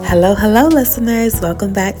Hello, hello, listeners.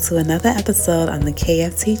 Welcome back to another episode on the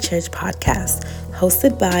KFT Church podcast,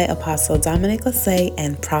 hosted by Apostle Dominic Osei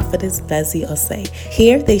and Prophetess Bezzy Osei.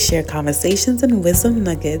 Here, they share conversations and wisdom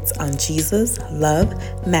nuggets on Jesus, love,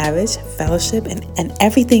 marriage, fellowship, and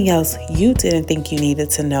everything else you didn't think you needed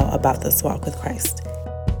to know about this walk with Christ.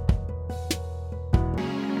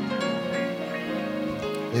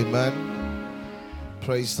 Amen.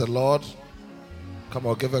 Praise the Lord. Come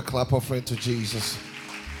on, give a clap offering to Jesus.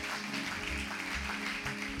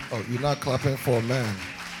 Oh, you're not clapping for a man.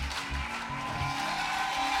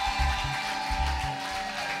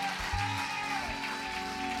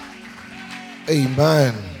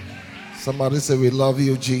 Amen. Somebody say, we love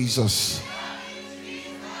you, Jesus.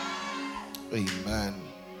 Amen.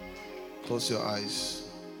 Close your eyes.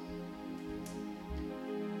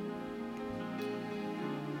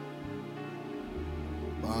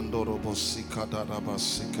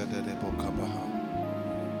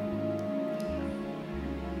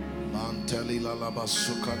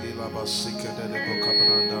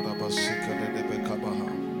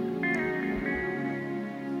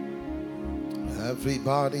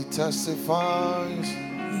 Everybody testifies.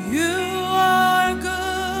 You are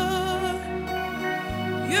good.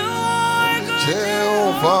 You are good.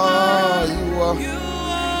 Jehovah, you are. You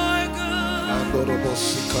are good. Everybody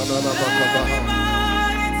testifies.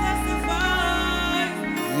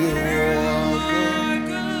 You are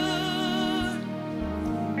good.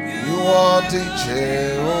 You are the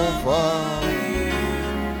Jehovah.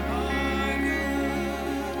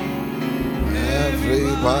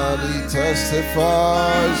 Everybody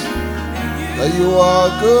testifies that you are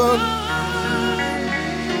good.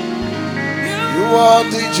 You are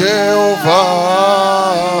the Jehovah.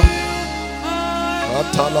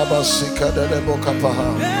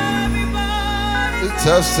 It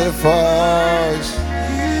testifies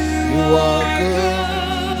you are good.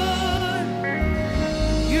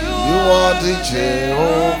 You are the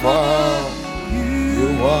Jehovah. You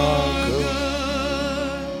are good.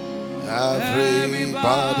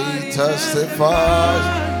 Everybody testifies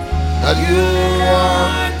that you are.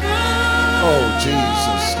 Oh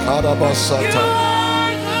Jesus, Karabasata.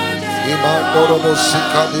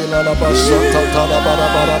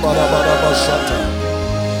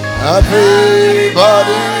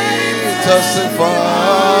 Everybody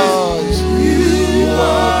testifies you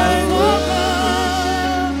are good.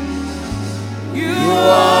 You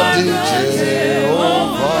are the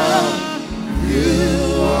Jehovah. You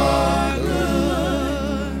are good.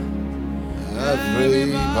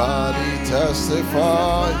 Everybody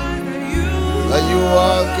testifies that you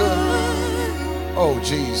are good. Oh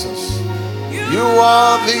Jesus, you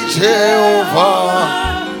are the Jehovah.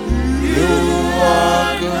 You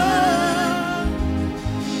are good.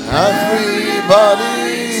 Everybody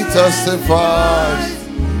testifies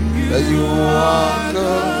that you are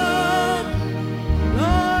good.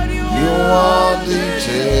 You are the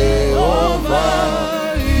Jehovah.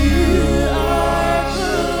 You are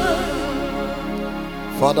good.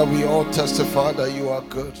 Father, we all testify that you are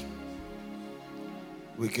good.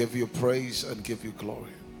 We give you praise and give you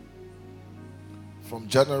glory. From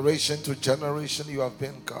generation to generation, you have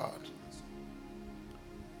been God.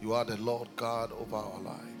 You are the Lord God of our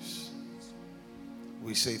lives.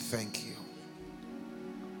 We say thank you.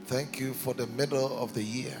 Thank you for the middle of the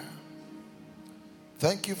year.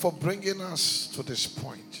 Thank you for bringing us to this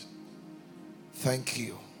point. Thank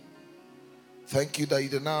you. Thank you that you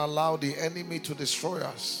did not allow the enemy to destroy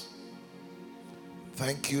us.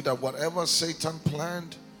 Thank you that whatever Satan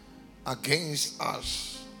planned against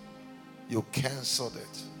us, you canceled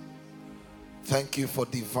it. Thank you for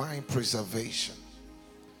divine preservation.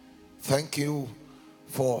 Thank you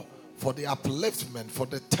for the upliftment, for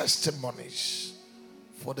the testimonies,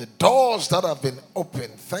 for the doors that have been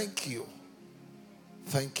opened. Thank you.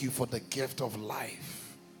 Thank you for the gift of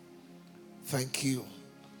life. Thank you.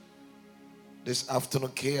 This afternoon,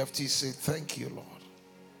 KFT say thank you, Lord.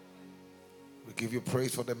 We give you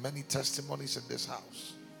praise for the many testimonies in this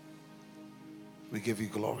house. We give you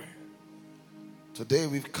glory. Today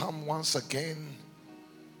we've come once again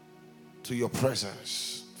to your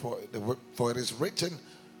presence. For it is written,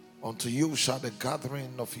 unto you shall the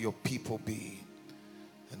gathering of your people be.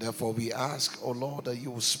 And therefore we ask, oh Lord, that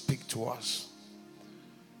you will speak to us.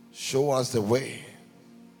 Show us the way.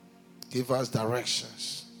 Give us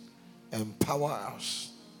directions. Empower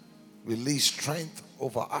us. Release strength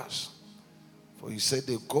over us. For you said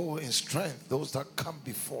they go in strength, those that come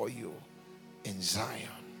before you in Zion.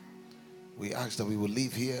 We ask that we will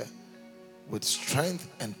leave here with strength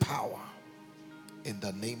and power in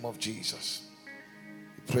the name of Jesus.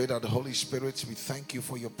 We pray that the Holy Spirit, we thank you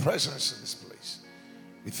for your presence in this place.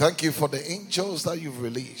 We thank you for the angels that you've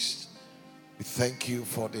released. We thank you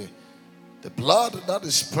for the blood that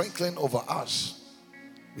is sprinkling over us.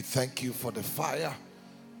 We thank you for the fire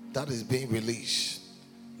that is being released.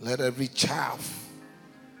 Let every chaff,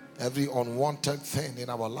 every unwanted thing in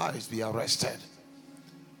our lives be arrested.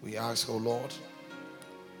 We ask, oh Lord,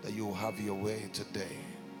 that you will have your way today.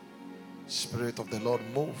 Spirit of the Lord,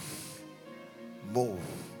 move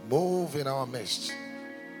in our midst.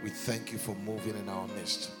 We thank you for moving in our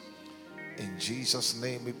midst. In Jesus'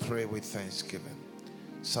 name we pray with thanksgiving.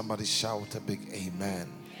 Somebody shout a big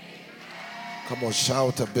amen. Come on,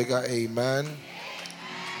 shout a bigger amen.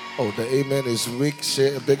 Oh, the amen is weak.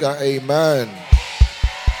 Say a bigger amen.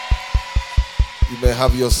 You may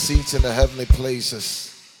have your seats in the heavenly places.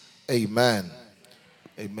 Amen.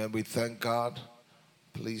 Amen. We thank God.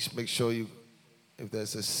 Please make sure if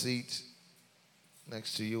there's a seat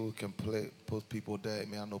next to you, we can put people there.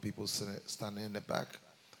 I know people standing in the back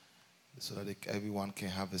so that everyone can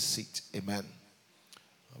have a seat. Amen.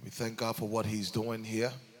 We thank God for what he's doing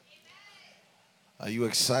here. Are you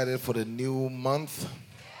excited for the new month?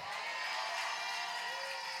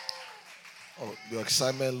 Oh, your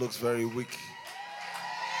excitement looks very weak.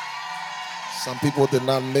 Some people did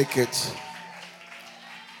not make it.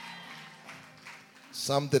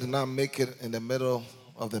 Some did not make it in the middle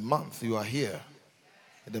of the month. You are here.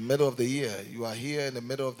 In the middle of the year. You are here in the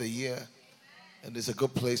middle of the year. And it's a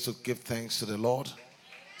good place to give thanks to the Lord.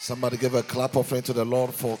 Somebody give a clap offering to the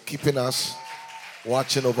Lord for keeping us,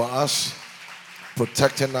 watching over us,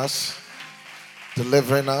 protecting us,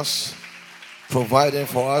 delivering us, providing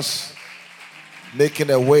for us, making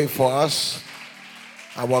a way for us,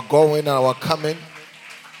 our going and our coming.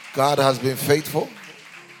 God has been faithful.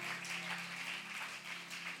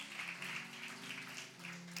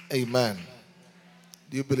 Amen.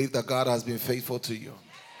 Do you believe that God has been faithful to you?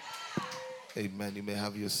 Amen. You may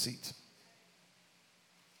have your seat.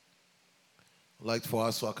 I'd like for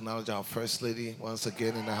us to acknowledge our First Lady once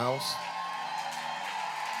again in the house.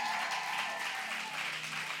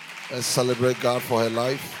 Let's celebrate God for her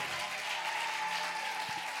life.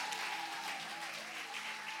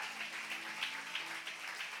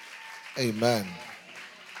 Amen.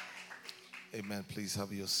 Amen. Please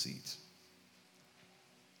have your seat.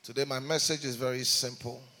 Today my message is very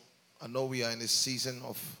simple. I know we are in a season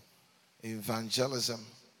of evangelism.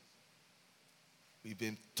 We've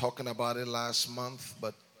been talking about it last month,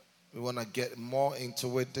 but we want to get more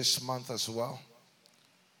into it this month as well,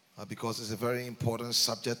 because it's a very important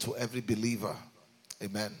subject to every believer.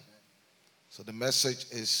 Amen. So the message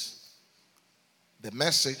is the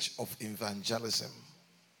message of evangelism.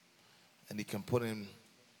 And you can put in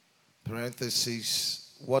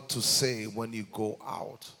parentheses, what to say when you go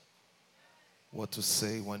out. What to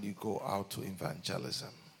say when you go out to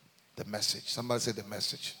evangelism. The message. Somebody say the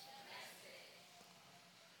message.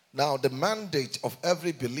 Now, the mandate of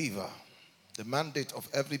every believer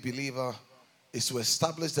is to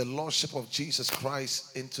establish the Lordship of Jesus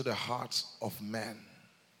Christ into the hearts of men.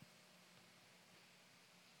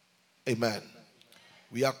 Amen.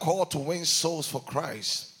 We are called to win souls for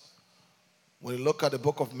Christ. When you look at the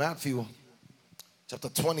book of Matthew, chapter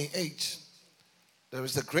 28, there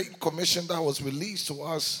is the Great Commission that was released to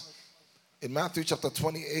us in Matthew chapter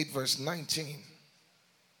 28, verse 19.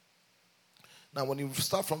 Now, when you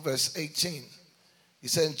start from verse 18, he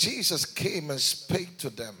said, Jesus came and spake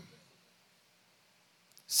to them,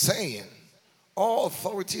 saying, all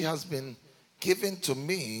authority has been given to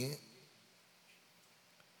me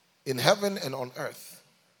in heaven and on earth.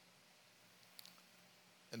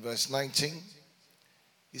 In verse 19,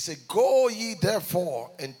 he said, go ye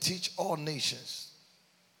therefore and teach all nations,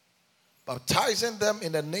 baptizing them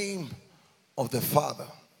in the name of the Father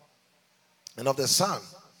and of the Son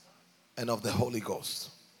and of the Holy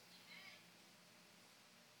Ghost,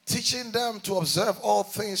 teaching them to observe all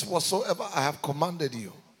things whatsoever I have commanded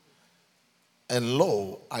you. And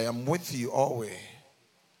lo, I am with you always,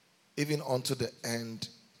 even unto the end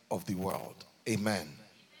of the world. Amen.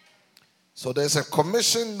 So there's a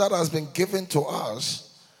commission that has been given to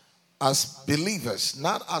us as believers,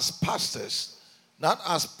 not as pastors, not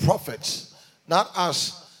as prophets, not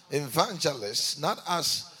as evangelists, not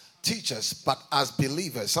as teachers, but as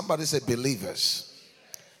believers. Somebody say believers.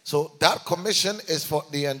 So that commission is for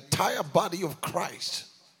the entire body of Christ.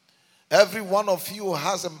 Every one of you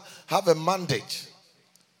have a mandate,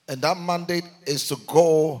 and that mandate is to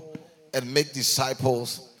go and make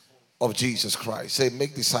disciples of Jesus Christ. Say,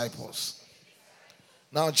 make disciples.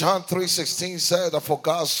 Now, John 3:16 said that for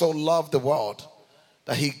God so loved the world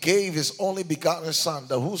that he gave his only begotten Son,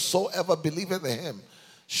 that whosoever believeth in him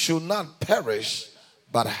should not perish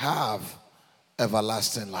but have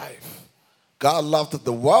everlasting life. God loved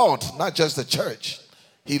the world, not just the church.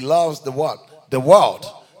 He loves the what? The world.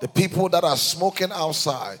 The people that are smoking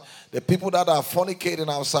outside. The people that are fornicating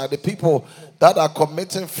outside. The people that are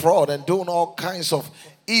committing fraud and doing all kinds of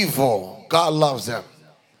evil. God loves them.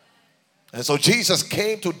 And so Jesus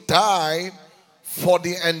came to die for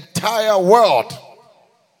the entire world.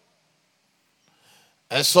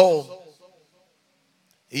 And so,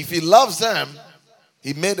 if he loves them,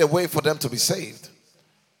 he made a way for them to be saved,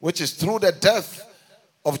 which is through the death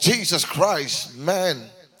of Jesus Christ. Man,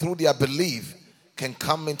 through their belief, can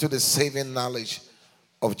come into the saving knowledge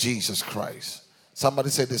of Jesus Christ. Somebody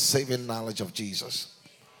say the saving knowledge of Jesus.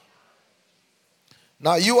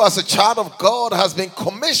 Now you as a child of God has been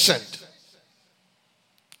commissioned.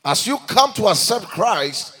 As you come to accept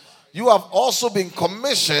Christ, you have also been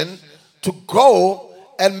commissioned to go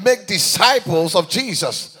and make disciples of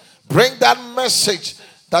Jesus. Bring that message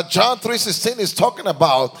that John 3:16 is talking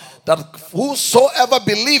about, that whosoever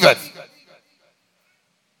believeth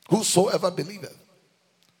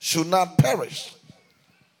should not perish,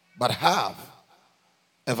 but have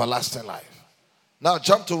everlasting life. Now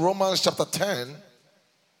jump to Romans chapter 10,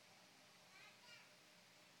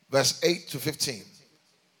 verse 8 to 15.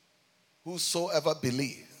 Whosoever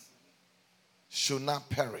believeth should not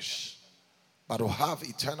perish, but will have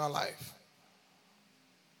eternal life.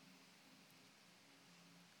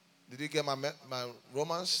 Did you get my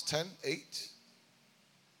Romans 10:8?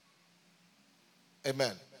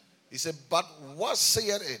 Amen. He said, but what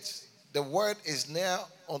saith it? The word is near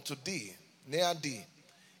unto thee,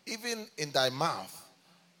 even in thy mouth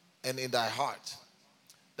and in thy heart.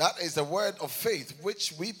 That is the word of faith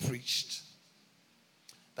which we preached,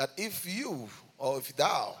 that if you or if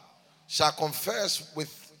thou shall confess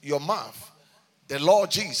with your mouth the Lord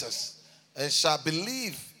Jesus, and shall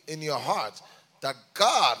believe in your heart that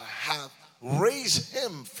God hath raised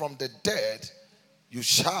him from the dead, you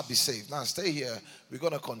shall be saved. Now stay here. We're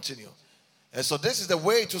going to continue. And so this is the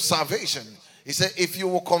way to salvation. He said, if you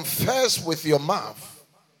will confess with your mouth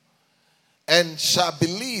and shall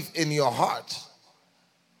believe in your heart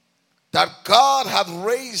that God hath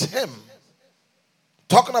raised him,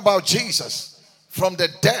 talking about Jesus, from the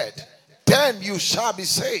dead, then you shall be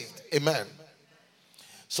saved. Amen.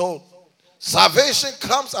 So salvation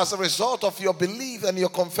comes as a result of your belief and your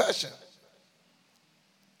confession.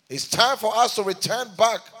 It's time for us to return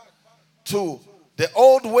back to the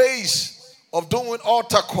old ways of doing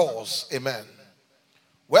altar calls. Amen.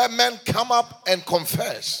 Where men come up and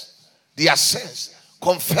confess their sins,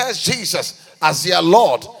 confess Jesus as their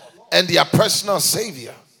Lord and their personal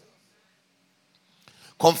Savior.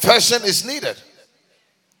 Confession is needed.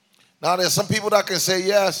 Now there's some people that can say,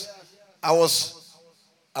 yes, I was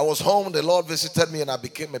home, the Lord visited me and I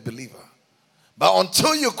became a believer. But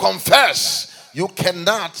until you confess, you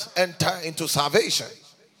cannot enter into salvation.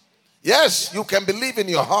 Yes, you can believe in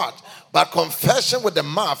your heart, but confession with the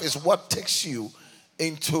mouth is what takes you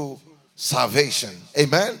into salvation.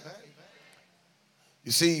 Amen.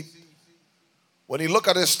 You see, when you look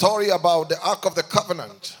at the story about the Ark of the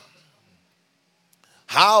Covenant,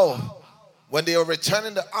 how when they were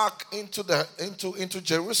returning the Ark into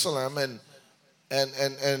Jerusalem and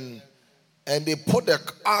they put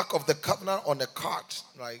the Ark of the Covenant on a cart,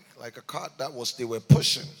 like a cart they were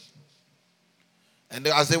pushing. And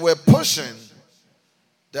as they were pushing,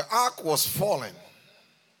 the Ark was falling.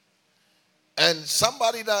 And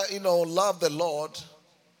somebody that, loved the Lord,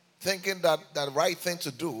 thinking that the right thing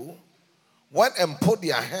to do, went and put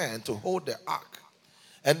their hand to hold the Ark.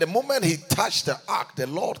 And the moment he touched the Ark, the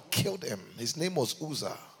Lord killed him. His name was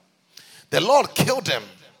Uzzah. The Lord killed him.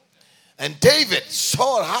 And David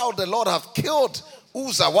saw how the Lord had killed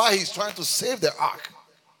Uzzah while he's trying to save the Ark.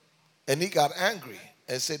 And he got angry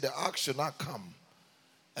and said the Ark should not come.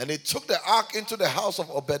 And he took the Ark into the house of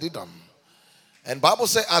Obed-Edom. And Bible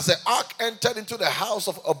says as the Ark entered into the house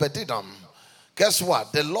of Obed-Edom, guess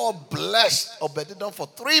what? The Lord blessed Obed-Edom for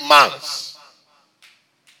 3 months.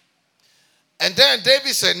 And then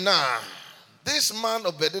David said, nah, this man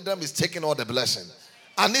Obed-Edom is taking all the blessing.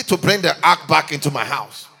 I need to bring the Ark back into my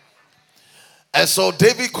house. And so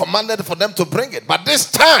David commanded for them to bring it. But this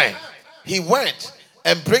time, he went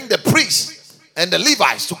and bring the priests and the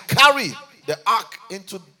Levites to carry the Ark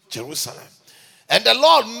into Jerusalem. And the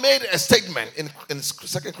Lord made a statement in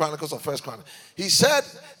 2 Chronicles or 1 Chronicles. He said,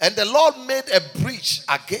 and the Lord made a breach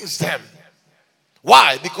against them.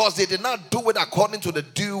 Why? Because they did not do it according to the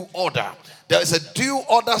due order. There is a due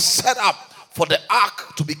order set up for the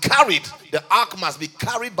Ark to be carried. The Ark must be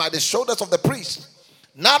carried by the shoulders of the priest.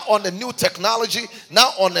 Not on the new technology,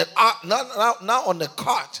 not on the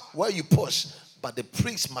cart where you push, but the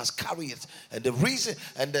priest must carry it. And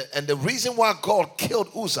the reason why God killed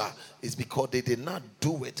Uzzah is because they did not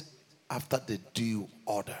do it after the due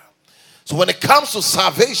order. So when it comes to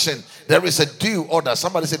salvation, there is a due order.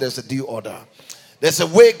 Somebody say there's a due order. There's a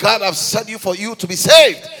way God has set you for you to be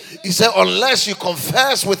saved. He said, unless you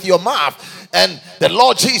confess with your mouth and the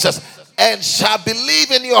Lord Jesus and shall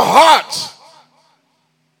believe in your heart,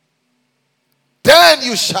 then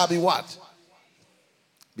you shall be what?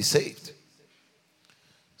 Be saved.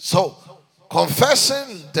 So,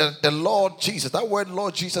 confessing the Lord Jesus, that word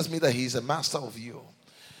Lord Jesus means that He is a master of you.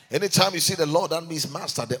 Anytime you see the Lord, that means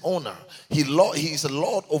master, the owner. He is the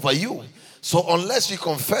Lord over you. So unless you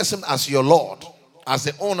confess Him as your Lord, as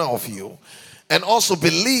the owner of you, and also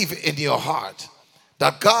believe in your heart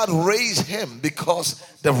that God raised Him, because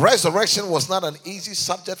the resurrection was not an easy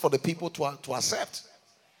subject for the people to accept.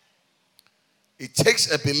 It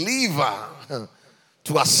takes a believer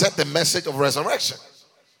to accept the message of resurrection.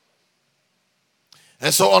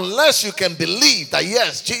 And so unless you can believe that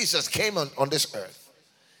yes, Jesus came on this earth,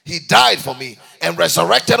 He died for me and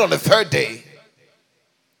resurrected on the third day,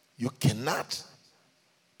 you cannot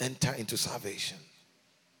enter into salvation.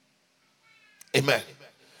 Amen.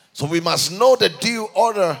 So we must know the due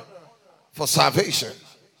order for salvation.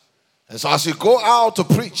 And so as you go out to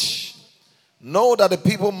preach, know that the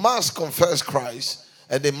people must confess Christ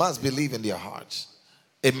and they must believe in their hearts.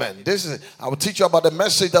 Amen. I will teach you about the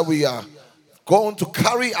message that we are going to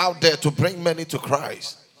carry out there to bring many to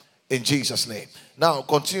Christ in Jesus' name. Now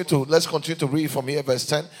let's continue to read from here, verse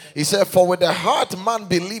 10. He said, for with the heart man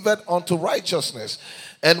believeth unto righteousness,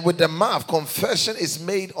 and with the mouth confession is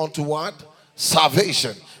made unto what?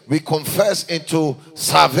 Salvation. We confess into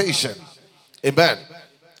salvation. Amen.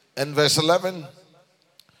 And verse 11,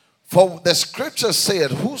 for the scripture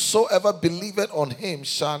saith, whosoever believeth on Him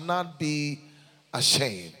shall not be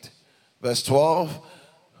ashamed. Verse 12,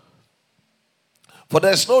 for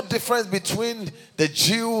there is no difference between the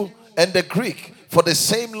Jew and the Greek, for the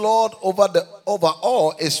same Lord over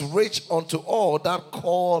all is rich unto all that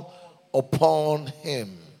call upon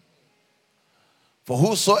Him. For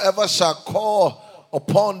whosoever shall call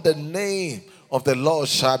upon the name of the Lord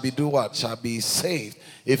shall be do what? Shall be saved.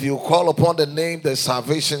 If you call upon the name, there's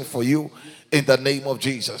salvation for you in the name of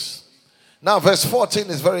Jesus. Now verse 14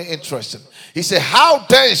 is very interesting. He said, how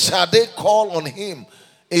then shall they call on Him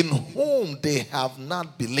in whom they have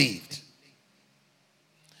not believed?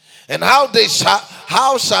 And how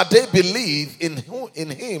shall they believe in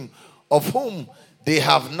Him of whom they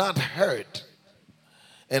have not heard?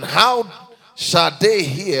 And how shall they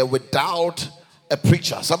hear without a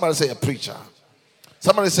preacher? Somebody say a preacher.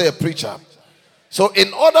 Somebody say a preacher. So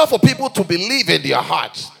in order for people to believe in their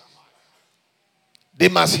hearts, they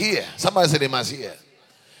must hear. Somebody say they must hear.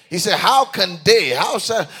 He said, how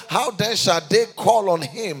then shall they call on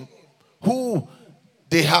Him who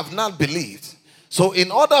they have not believed? So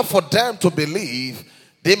in order for them to believe,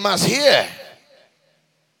 they must hear.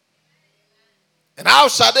 And how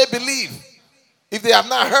shall they believe if they have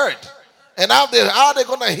not heard? And how are they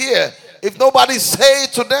going to hear if nobody say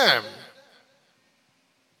to them?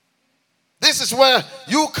 This is where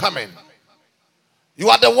you come in. You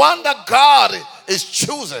are the one that God is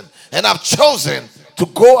choosing and have chosen to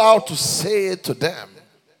go out to say it to them.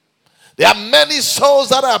 There are many souls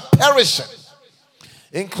that are perishing,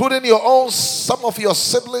 including your own, some of your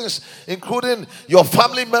siblings, including your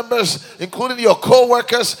family members, including your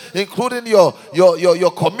co-workers, including your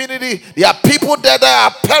community. There are people there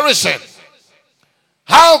that are perishing.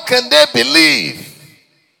 How can they believe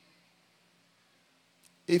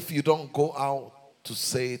if you don't go out to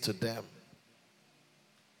say to them?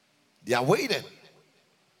 They are waiting.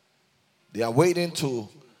 They are waiting to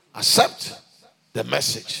accept the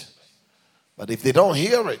message. But if they don't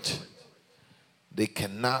hear it, they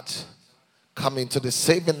cannot come into the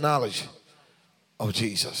saving knowledge of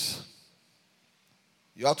Jesus.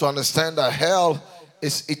 You have to understand that hell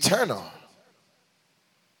is eternal.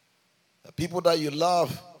 The people that you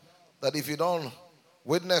love, that if you don't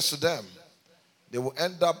witness to them, they will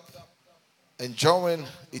end up enjoying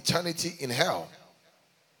eternity in hell,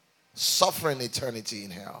 suffering eternity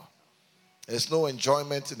in hell. There's no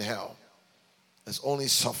enjoyment in hell. There's only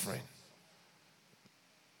suffering.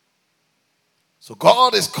 So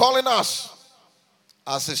God is calling us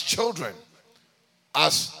as His children,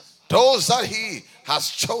 as those that He has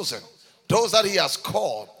chosen, those that He has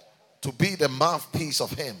called to be the mouthpiece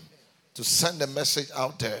of Him, to send the message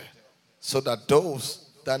out there so that those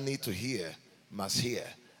that need to hear must hear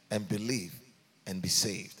and believe and be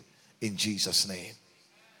saved in Jesus' name.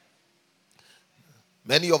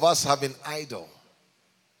 Many of us have been idle.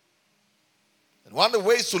 And one of the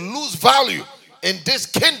ways to lose value in this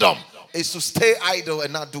kingdom is to stay idle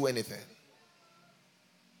and not do anything.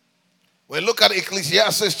 We look at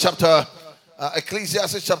Ecclesiastes chapter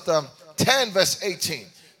 10 verse 18.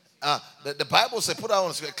 The Bible says, put out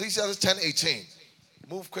on screen, Ecclesiastes 10:18.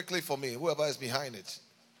 Move quickly for me, whoever is behind it.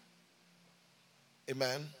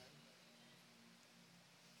 Amen.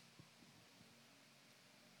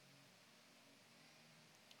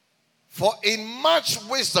 For in much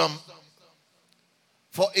wisdom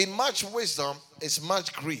is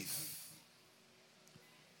much grief.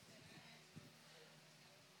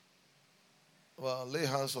 Well, lay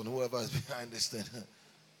hands on whoever is behind this thing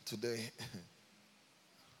today.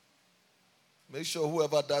 Make sure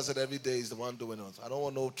whoever does it every day is the one doing it. I don't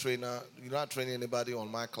want no trainer. You're not training anybody on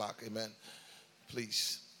my clock. Amen.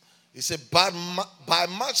 Please. He said, by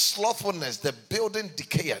much slothfulness the building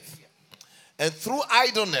decayeth, and through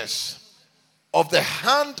idleness of the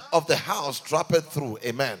hand of the house droppeth through.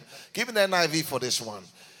 Amen. Give me the NIV for this one.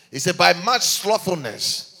 He said, by much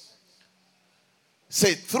slothfulness.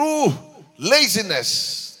 Say, through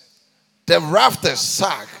laziness the rafters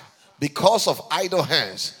sag, because of idle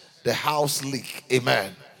hands the house leak.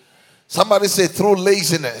 Amen. Somebody say, through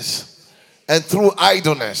laziness and through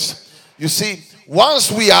idleness. You see,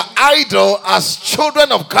 once we are idle as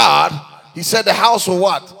children of God, he said the house will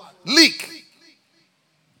what? Leak.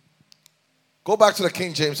 Go back to the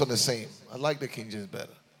King James on the same. I like the King James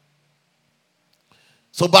better.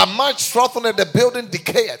 So by much slothfulness the building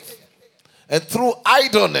decayeth, and through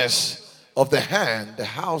idleness of the hand the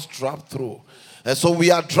house dropped through. And so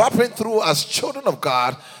we are dropping through as children of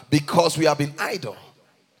God because we have been idle.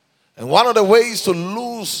 And one of the ways to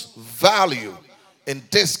lose value in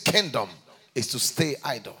this kingdom is to stay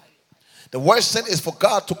idle. The worst thing is for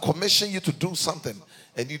God to commission you to do something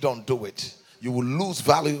and you don't do it. You will lose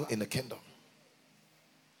value in the kingdom.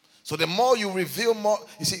 So the more you reveal more,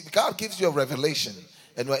 you see, God gives you a revelation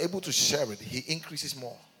and you are able to share it, he increases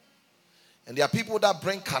more. And there are people that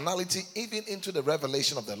bring carnality even into the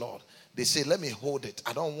revelation of the Lord. They say, let me hold it.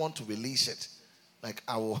 I don't want to release it. Like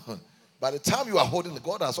I will. By the time you are holding it,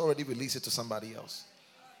 God has already released it to somebody else.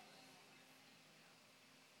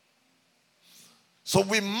 So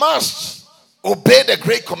we must obey the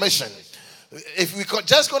Great Commission. If we are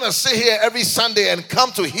just going to sit here every Sunday and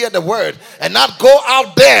come to hear the word and not go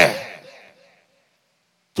out there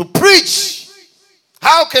to preach,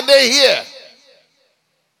 how can they hear?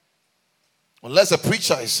 Unless a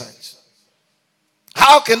preacher is sent.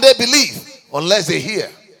 How can they believe? Unless they hear.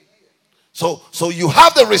 So you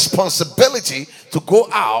have the responsibility to go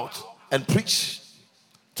out and preach.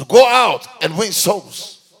 To go out and win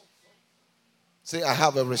souls. Say, I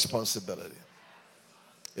have a responsibility.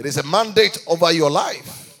 It is a mandate over your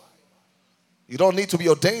life. You don't need to be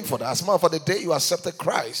ordained for that. As a matter of fact, the day you accepted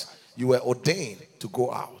Christ, you were ordained to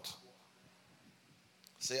go out.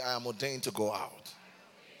 Say, I am ordained to go out.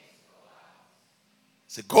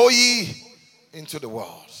 Say, go ye into the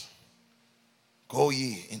world. Go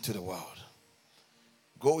ye into the world.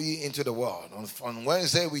 Go ye into the world. On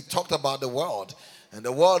Wednesday, we talked about the world. And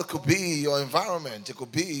the world could be your environment. It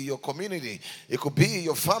could be your community. It could be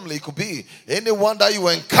your family. It could be anyone that you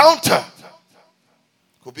encounter.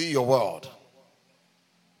 It could be your world.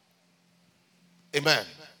 Amen.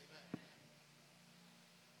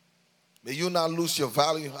 May you not lose your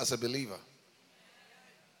value as a believer.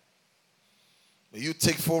 May you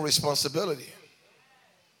take full responsibility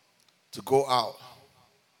to go out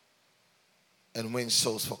and win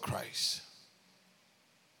souls for Christ.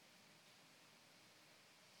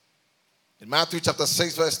 In Matthew chapter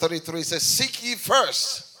 6 verse 33 it says, seek ye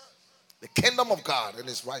first the kingdom of God and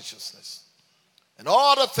his righteousness, and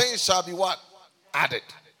all the things shall be what? Added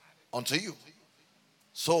unto you.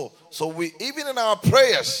 So we, even in our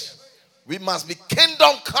prayers, we must be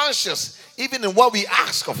kingdom conscious even in what we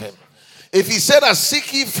ask of him. If he said,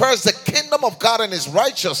 seek ye first the kingdom of God and his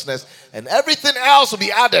righteousness, and everything else will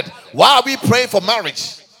be added, why are we praying for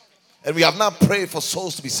marriage? And we have not prayed for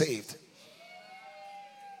souls to be saved.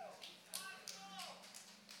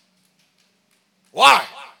 Why?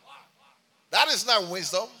 That is not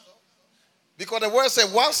wisdom. Because the word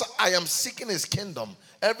said, once I am seeking his kingdom,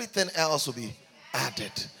 everything else will be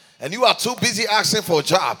added. And you are too busy asking for a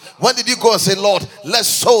job. When did you go and say, Lord, let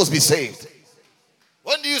souls be saved?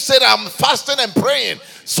 When do you say that I'm fasting and praying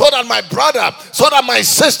so that my brother, so that my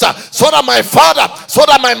sister, so that my father, so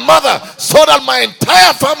that my mother, so that my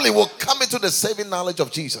entire family will come into the saving knowledge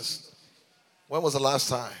of Jesus? When was the last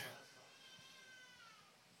time?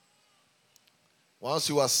 Once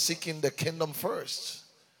you are seeking the kingdom first,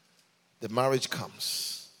 the marriage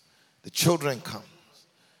comes, the children come,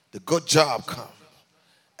 the good job comes.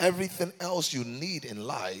 Everything else you need in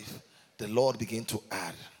life, the Lord begin to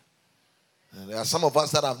add. And there are some of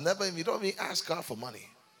us that you don't even ask God for money.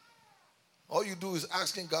 All you do is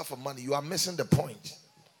asking God for money. You are missing the point.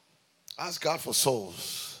 Ask God for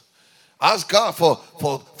souls. Ask God for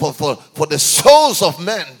the souls of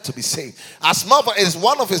men to be saved. As Mother is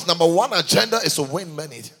one of his number one agenda is to win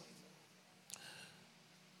many,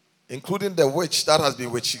 including the witch that has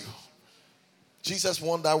been with you. Jesus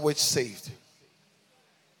want that witch saved.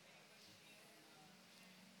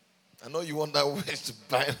 I know you want that witch to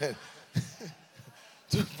burn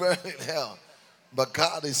to burn in hell. But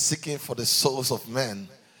God is seeking for the souls of men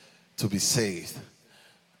to be saved.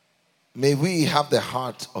 May we have the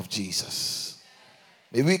heart of Jesus.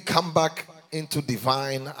 May we come back into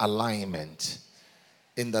divine alignment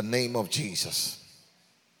in the name of Jesus.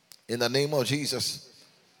 In the name of Jesus.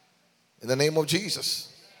 In the name of Jesus.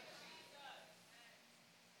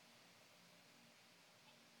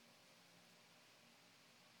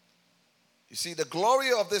 You see, the glory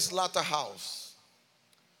of this latter house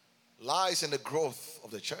lies in the growth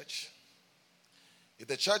of the church. If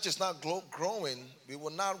the church is not growing, we will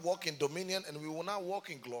not walk in dominion and we will not walk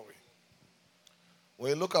in glory. When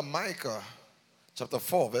you look at Micah chapter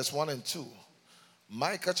 4, verse 1 and 2.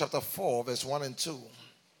 Micah chapter 4, verse 1 and 2.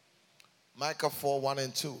 Micah 4, 1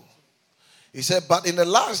 and 2. He said, but in the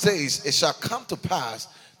last days it shall come to pass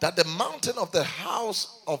that the mountain of the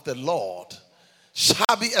house of the Lord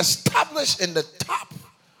shall be established in the top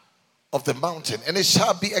of the mountain, and it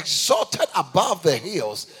shall be exalted above the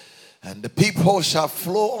hills, and the people shall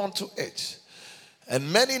flow unto it.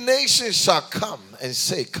 And many nations shall come and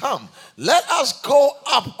say, come, let us go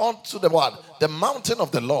up unto the what? The mountain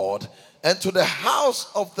of the Lord, and to the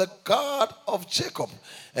house of the God of Jacob,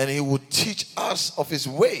 and he will teach us of his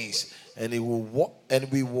ways, and we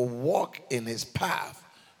will walk in his path.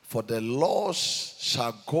 For the laws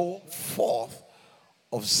shall go forth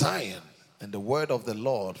of Zion, and the word of the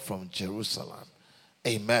Lord from Jerusalem.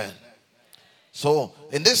 Amen. So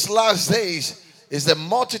in these last days is the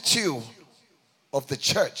multitude of the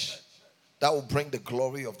church that will bring the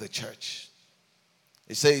glory of the church.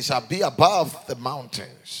 He says it shall be above the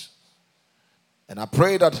mountains. And I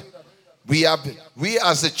pray that we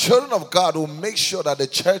as the children of God will make sure that the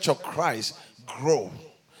church of Christ grow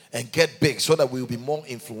and get big so that we will be more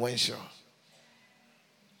influential.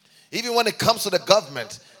 Even when it comes to the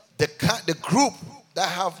government, the group that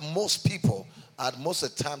have most people are most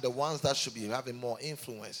of the time the ones that should be having more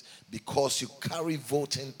influence, because you carry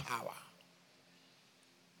voting power.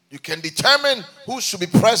 You can determine who should be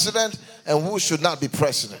president and who should not be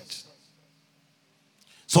president.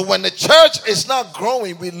 So when the church is not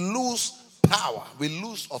growing, we lose power, we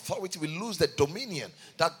lose authority, we lose the dominion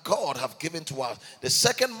that God have given to us. The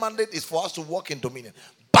second mandate is for us to walk in dominion.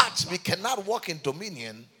 But we cannot walk in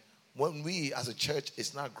dominion when we as a church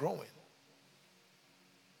is not growing.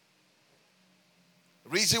 The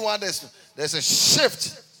reason why there's a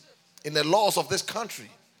shift in the laws of this country,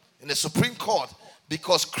 in the Supreme Court,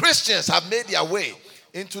 because Christians have made their way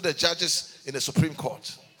into the judges in the Supreme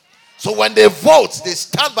Court. So when they vote, they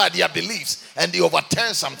stand by their beliefs and they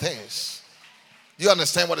overturn some things. You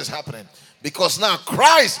understand what is happening? Because now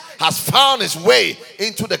Christ has found his way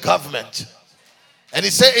into the government. And he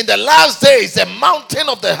said, in the last days, the mountain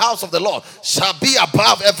of the house of the Lord shall be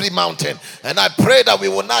above every mountain. And I pray that we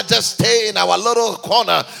will not just stay in our little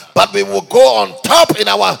corner, but we will go on top in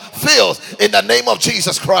our fields in the name of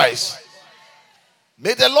Jesus Christ.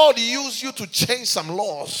 May the Lord use you to change some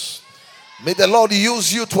laws. May the Lord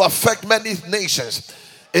use you to affect many nations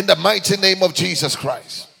in the mighty name of Jesus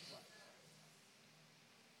Christ.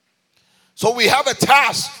 So we have a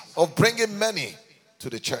task of bringing many to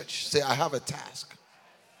the church. Say, I have a task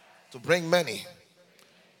to bring many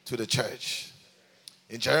to the church.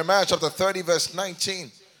 In Jeremiah chapter 30, verse 19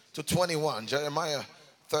 to 21. Jeremiah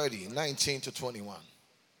 30, 19 to 21.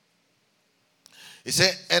 He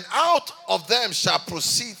said, and out of them shall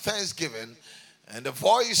proceed thanksgiving, and the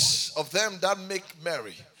voice of them that make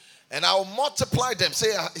merry. And I will multiply them.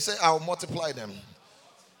 He said, I will multiply them.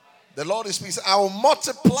 The Lord is speaking. I will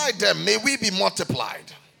multiply them. May we be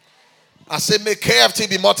multiplied. I say, may KFT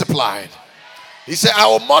be multiplied. He said, I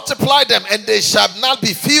will multiply them, and they shall not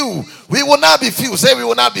be few. We will not be few. Say, we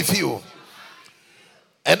will not be few.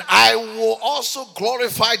 And I will also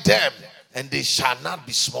glorify them, and they shall not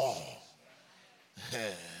be small.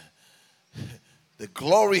 The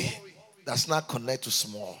glory does not connect to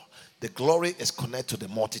small. The glory is connected to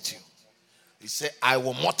the multitude. He said, I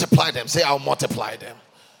will multiply them. Say, I will multiply them.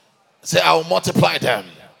 Say, I will multiply them,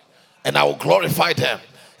 and I will glorify them,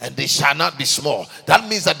 and they shall not be small. That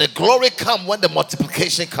means that the glory come when the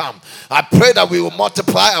multiplication come. I pray that we will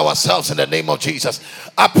multiply ourselves in the name of Jesus.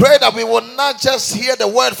 I pray that we will not just hear the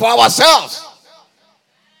word for ourselves.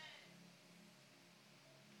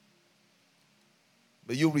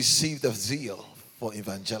 May you receive the zeal for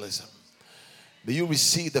evangelism. May you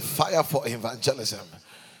receive the fire for evangelism.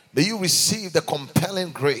 May you receive the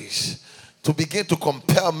compelling grace to begin to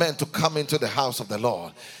compel men to come into the house of the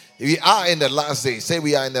Lord. We are in the last days. Say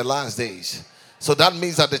we are in the last days. So that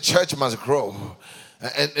means that the church must grow.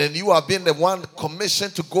 And you have been the one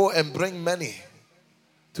commissioned to go and bring many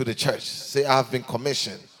to the church. Say, I have been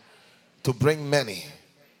commissioned to bring many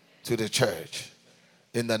to the church.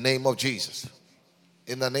 In the name of Jesus.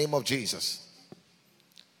 In the name of Jesus.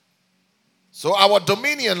 So our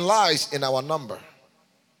dominion lies in our number.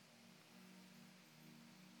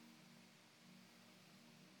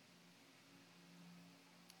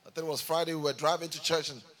 I think it was Friday, we were driving to church,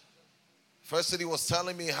 and First City was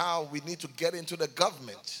telling me how we need to get into the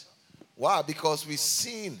government. Why? Because we've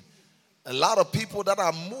seen a lot of people that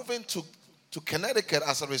are moving to Connecticut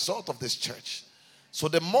as a result of this church. So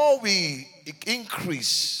the more we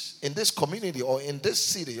increase in this community or in this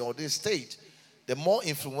city or this state, the more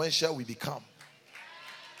influential we become.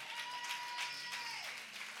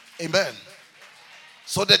 Amen.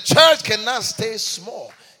 So the church cannot stay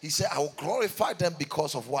small. He said, I will glorify them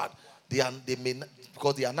because of what?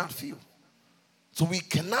 Because they are not few. So we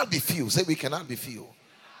cannot be few. Say we cannot be few.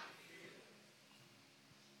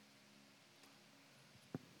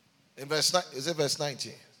 In verse 9, is it verse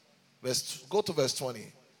 19? Go to verse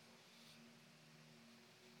 20.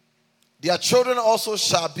 Their children also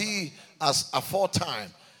shall be as aforetime,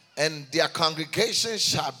 and their congregation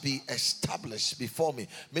shall be established before me.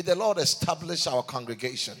 May the Lord establish our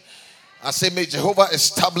congregation. I say, may Jehovah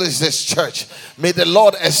establish this church. May the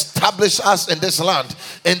Lord establish us in this land.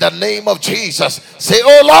 In the name of Jesus. Say,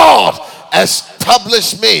 oh Lord,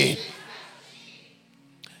 establish me.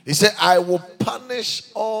 He said, I will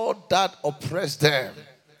punish all that oppress them.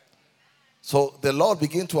 So the Lord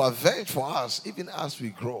begin to avenge for us, even as we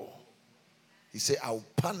grow. He said, I will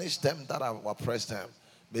punish them that have oppressed them.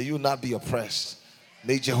 May you not be oppressed.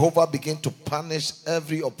 May Jehovah begin to punish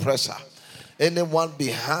every oppressor. Anyone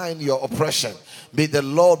behind your oppression, may the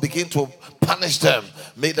Lord begin to punish them.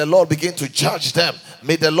 May the Lord begin to judge them.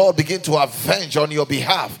 May the Lord begin to avenge on your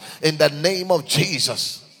behalf in the name of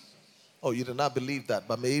Jesus. Oh, you did not believe that,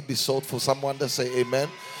 but may it be so for someone to say amen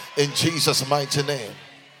in Jesus' mighty name.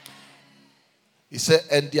 He said,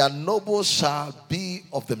 and their nobles shall be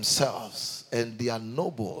of themselves, and their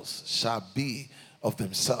nobles shall be of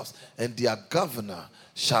themselves, and their governor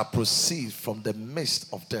shall proceed from the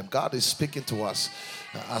midst of them. God is speaking to us.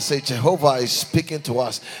 I say Jehovah is speaking to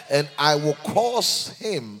us. And I will cause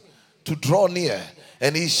him to draw near,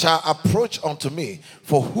 and he shall approach unto me.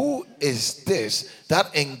 For who is this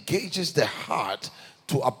that engages the heart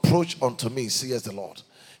to approach unto me, says the Lord.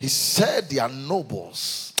 He said they are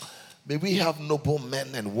nobles. May we have noble men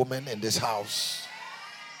and women in this house.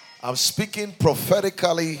 I'm speaking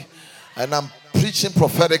prophetically, and I'm preaching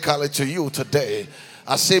prophetically to you today.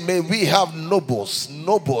 I say, may we have nobles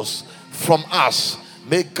from us.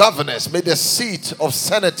 May governors, may the seat of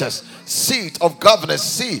senators, seat of governors,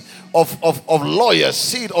 seat of lawyers,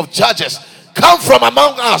 seat of judges come from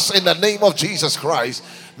among us in the name of Jesus Christ.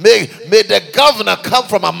 May the governor come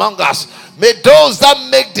from among us. May those that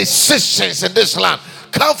make decisions in this land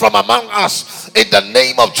come from among us in the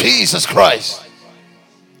name of Jesus Christ.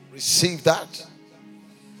 Receive that.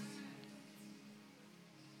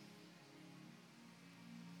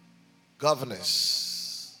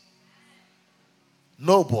 Governors,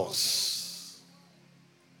 nobles,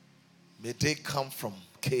 may they come from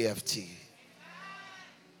KFT.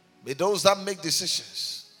 May those that make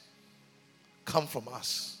decisions come from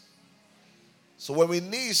us. So when we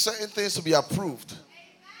need certain things to be approved,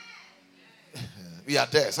 we are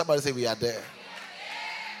there. Somebody say we are there.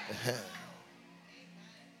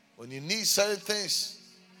 When you need certain things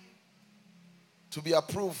to be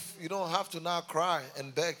approved, you don't have to now cry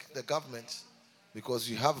and beg the government, because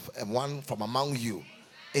you have one from among you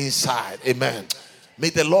inside. Amen. May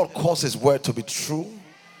the Lord cause his word to be true.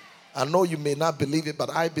 I know you may not believe it, but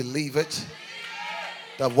I believe it.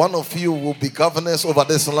 That one of you will be governors over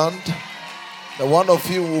this land. That one of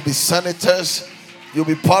you will be senators. You'll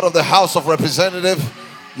be part of the House of Representatives.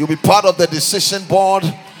 You'll be part of the decision board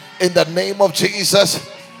in the name of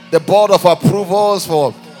Jesus. The board of approvals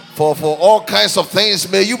for all kinds of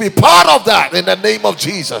things. May you be part of that in the name of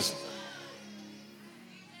Jesus.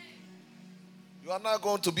 You are not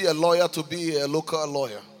going to be a lawyer to be a local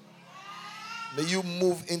lawyer. May you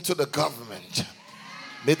move into the government.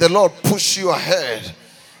 May the Lord push you ahead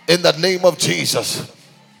in the name of Jesus.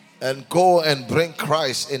 And go and bring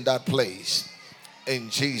Christ in that place.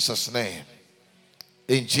 In Jesus' name.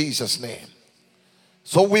 In Jesus' name.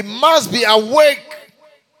 So we must be awake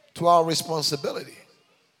to our responsibility.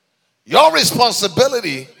 Your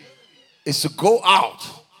responsibility is to go out.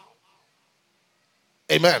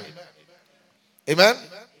 Amen. Amen.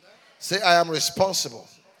 Say, I am responsible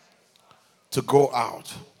to go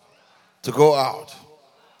out. To go out.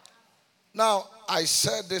 Now, I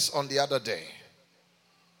said this on the other day.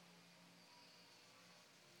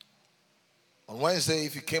 On Wednesday,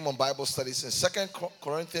 if you came on Bible studies, in 2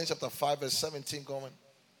 Corinthians chapter 5, verse 17 going.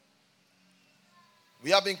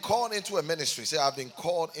 We have been called into a ministry. Say, I've been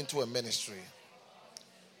called into a ministry.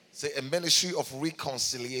 Say, a ministry of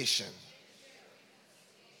reconciliation.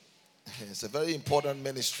 It's a very important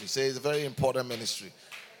ministry. Say, it's a very important ministry.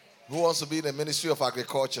 Who wants to be in the ministry of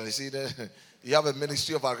agriculture? You see, you have a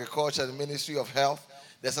ministry of agriculture, the ministry of health.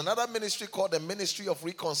 There's another ministry called the ministry of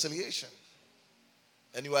reconciliation.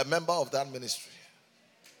 And you are a member of that ministry.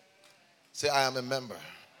 Say, I am a member.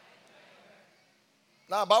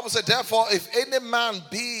 Now, the Bible said, therefore, if any man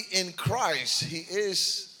be in Christ, he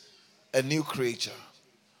is a new creature.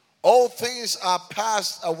 All things are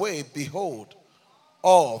passed away. Behold,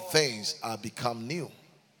 all things are become new.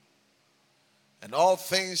 And all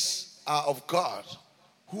things are of God,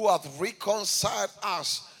 who hath reconciled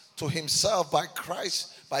us to himself by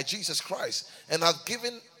Christ, by Jesus Christ, and hath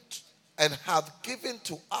given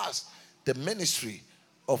to us the ministry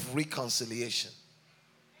of reconciliation.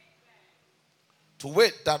 To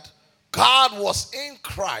wit, that God was in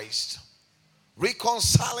Christ,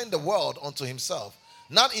 reconciling the world unto himself,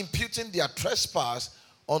 not imputing their trespass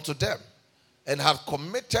unto them, and have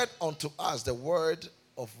committed unto us the word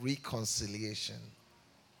of reconciliation.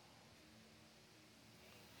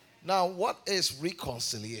 Now, what is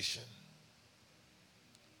reconciliation?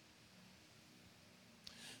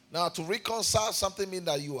 Now, to reconcile something means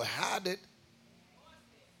that you had it,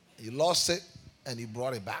 you lost it, and you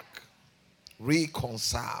brought it back.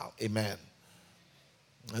 Reconcile. Amen.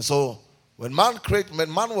 And so, when man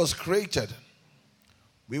was created,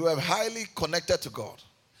 we were highly connected to God.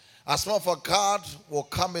 As much for God will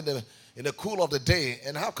come in the cool of the day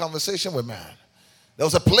and have conversation with man. There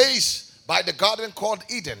was a place by the garden called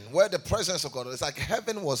Eden where the presence of God was like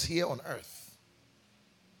heaven was here on earth.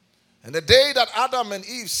 And the day that Adam and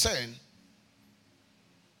Eve sinned,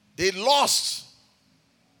 they lost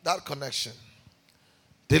that connection.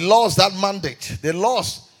 They lost that mandate. They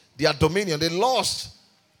lost their dominion. They lost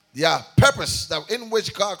their purpose that in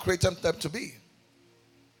which God created them to be.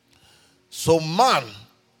 So man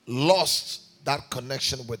lost that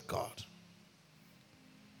connection with God.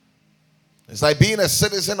 It's like being a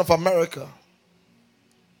citizen of America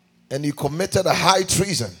and you committed a high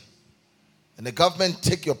treason and the government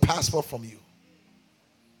take your passport from you.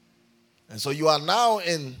 And so you are now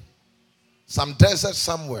in some desert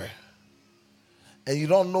somewhere and you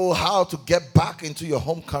don't know how to get back into your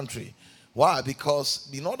home country. Why? Because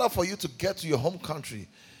in order for you to get to your home country,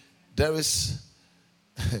 there is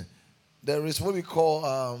what we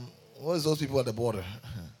call, what is those people at the border?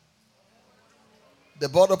 The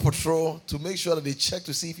border patrol, to make sure that they check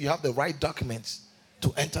to see if you have the right documents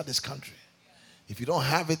to enter this country. If you don't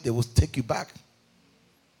have it, they will take you back.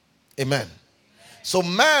 Amen. So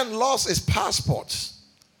man lost his passport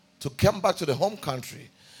to come back to the home country.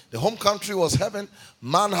 The home country was heaven.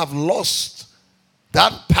 Man have lost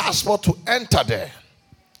that passport to enter there.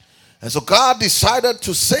 And so God decided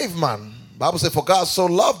to save man. The Bible says, for God so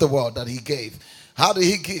loved the world that he gave. How did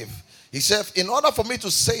he give? He said, in order for me to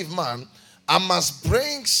save man, I must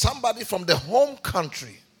bring somebody from the home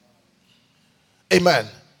country. Amen.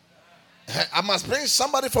 I must bring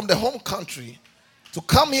somebody from the home country to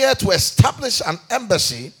come here to establish an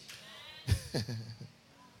embassy.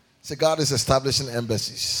 So God is establishing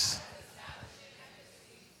embassies.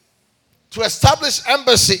 To establish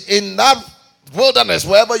embassy in that wilderness,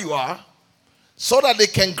 wherever you are, so that they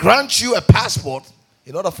can grant you a passport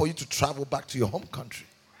in order for you to travel back to your home country.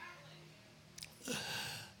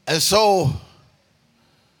 And so,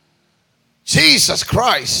 Jesus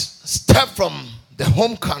Christ stepped from the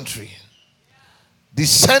home country,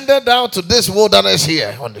 descended down to this wilderness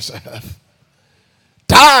here on this earth,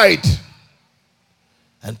 died,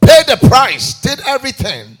 and paid the price, did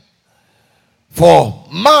everything for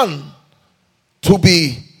man to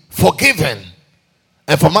be forgiven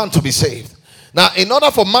and for man to be saved. Now, in order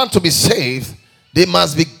for man to be saved, they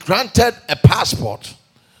must be granted a passport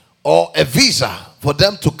or a visa for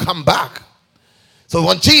them to come back. So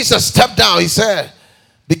when Jesus stepped down, he said,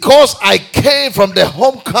 because I came from the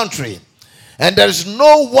home country and there is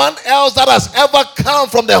no one else that has ever come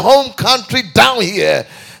from the home country down here,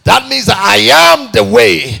 that means that I am the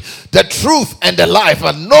way, the truth, and the life,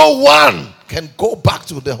 and no one can go back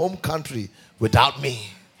to the home country without me.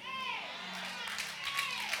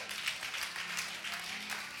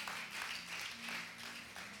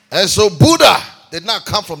 And so Buddha did not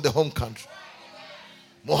come from the home country.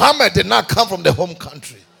 Muhammad did not come from the home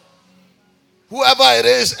country. Whoever it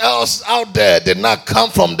is else out there did not come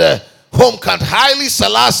from the home country. Haile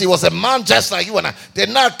Selassie was a man just like you and I. Did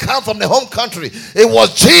not come from the home country. It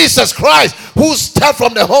was Jesus Christ who stepped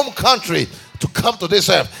from the home country to come to this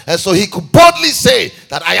earth. And so he could boldly say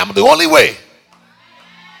that I am the only way.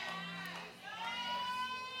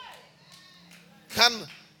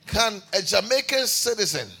 Can a Jamaican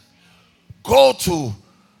citizen go to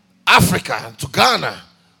Africa, to Ghana,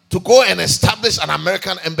 to go and establish an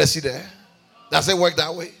American embassy there? Does it work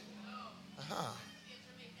that way?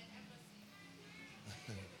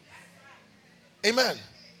 Amen.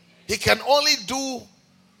 He can only do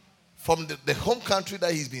from the home country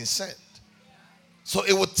that he's been sent. So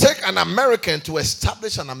it would take an American to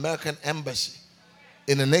establish an American embassy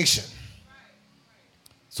in a nation.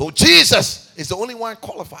 So Jesus is the only one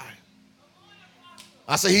qualified.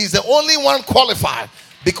 I say he's the only one qualified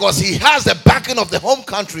because he has the backing of the home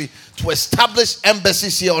country to establish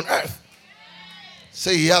embassies here on earth.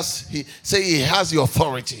 Say he has the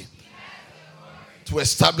authority to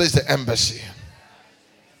establish the embassy.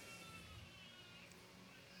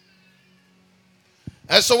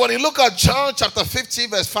 And so when you look at John chapter 15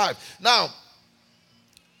 verse 5, now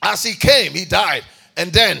as he came, he died,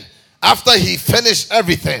 and then after he finished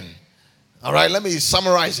everything, all right, let me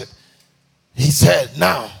summarize it. He said,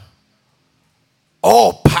 now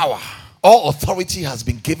all power, all authority has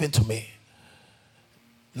been given to me.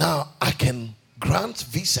 Now I can grant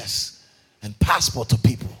visas and passport to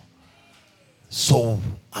people. So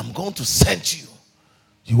I'm going to send you.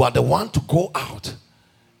 You are the one to go out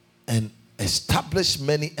and establish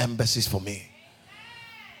many embassies for me.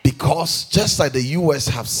 Because just like the US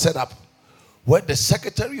have set up where the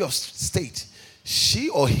Secretary of State, she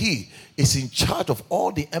or he is in charge of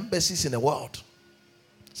all the embassies in the world.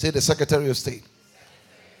 Say the Secretary of State.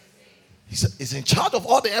 He's in charge of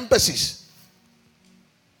all the embassies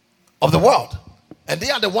of the world. And they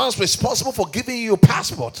are the ones responsible for giving you a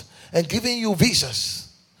passport and giving you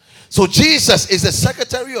visas. So Jesus is the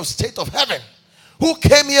Secretary of State of heaven who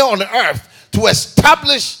came here on earth to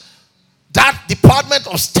establish that Department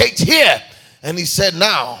of State here. And he said,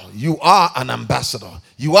 now you are an ambassador.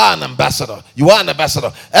 You are an ambassador. You are an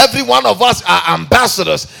ambassador. Every one of us are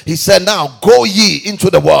ambassadors. He said, now go ye into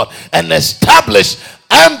the world and establish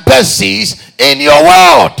embassies in your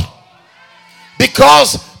world.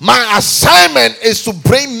 Because my assignment is to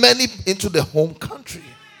bring many into the home country.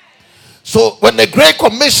 So when the Great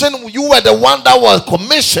Commission, you were the one that was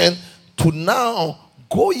commissioned to now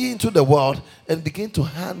go ye into the world and begin to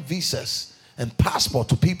hand visas and passport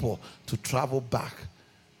to people to travel back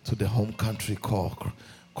to the home country called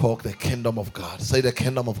the kingdom of God. Say the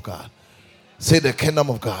kingdom of God. Say the kingdom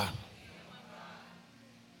of God.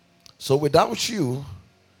 So without you,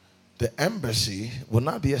 the embassy will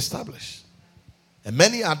not be established. And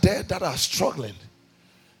many are there that are struggling.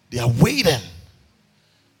 They are waiting.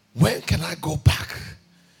 When can I go back?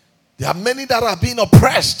 There are many that are being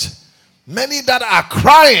oppressed. Many that are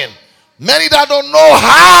crying. Many that don't know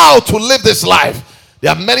how to live this life.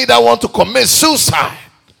 There are many that want to commit suicide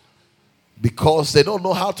because they don't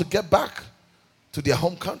know how to get back to their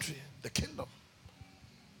home country, the kingdom.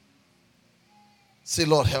 Say,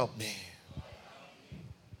 Lord, help me.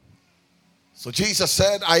 So Jesus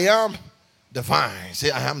said, I am the vine.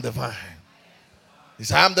 Say, I am the vine. He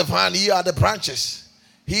said, I am the vine, ye are the branches.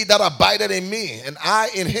 He that abideth in me, and I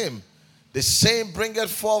in him, the same bringeth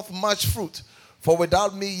forth much fruit. For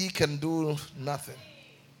without me ye can do nothing.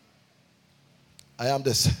 I am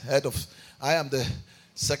the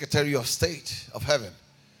Secretary of State of heaven.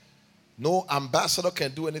 No ambassador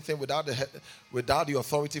can do anything without the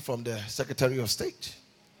authority from the Secretary of State.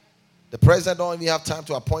 The president don't even have time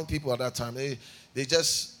to appoint people at that time. It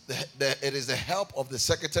is the help of the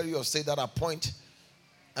Secretary of State that appoint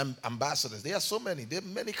ambassadors. There are so many. There are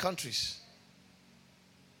many countries.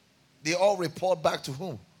 They all report back to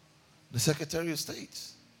whom? The Secretary of State.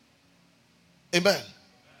 Amen.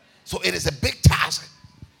 So it is a big task.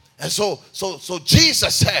 And so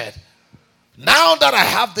Jesus said, now that I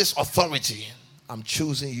have this authority, I'm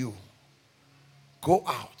choosing you. Go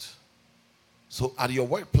out. So at your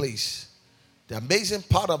workplace, the amazing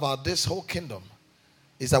part about this whole kingdom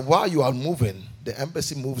is that while you are moving, the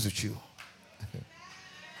embassy moves with you.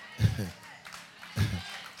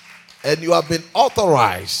 and you have been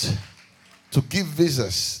authorized to give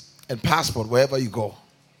visas and passport wherever you go.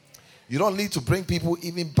 You don't need to bring people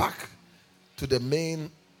even back to the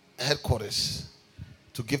main headquarters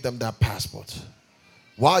to give them that passport.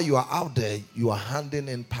 While you are out there, you are handing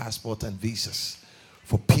in passports and visas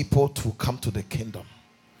for people to come to the kingdom.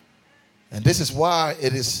 And this is why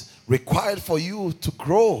it is required for you to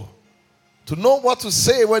grow, to know what to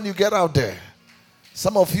say when you get out there.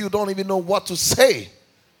 Some of you don't even know what to say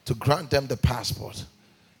to grant them the passport.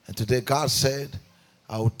 And today God said,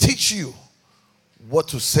 I will teach you what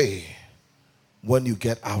to say when you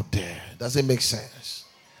get out there. Does it make sense?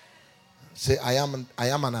 Say, I am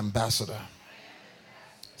an ambassador.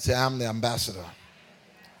 Say, I am the ambassador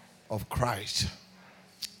of Christ.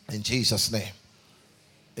 In Jesus' name.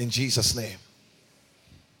 In Jesus' name.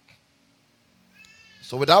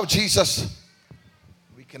 So without Jesus,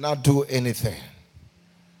 we cannot do anything.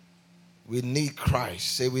 We need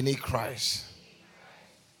Christ. Say, we need Christ.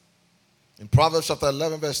 In Proverbs chapter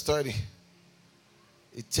 11 verse 30,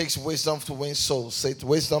 it takes wisdom to win souls. Say,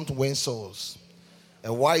 wisdom to win souls.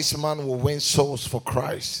 A wise man will win souls for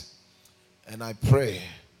Christ. And I pray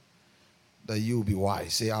that you will be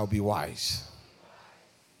wise. Say, I'll be wise.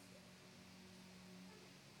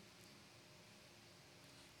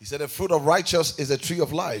 He said, the fruit of righteousness is a tree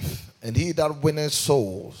of life, and he that winneth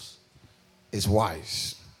souls is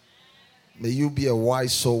wise. May you be a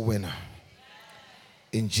wise soul winner.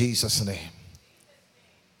 In Jesus' name.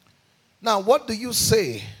 Now, what do you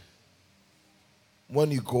say when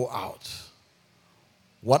you go out?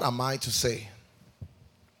 What am I to say?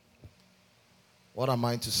 What am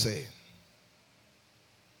I to say?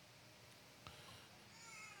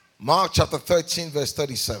 Mark chapter 13 verse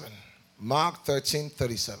 37. Mark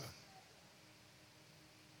 13:37.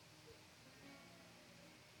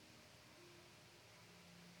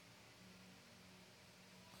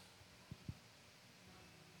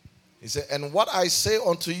 He said, and what I say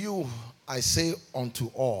unto you, I say unto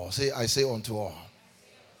all. Say, I say unto all.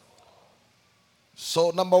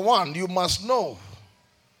 So, number one, you must know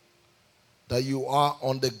that you are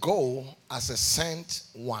on the go as a sent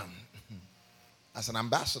one, as an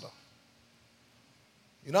ambassador.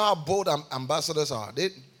 You know how bold ambassadors are? They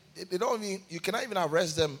don't even, you cannot even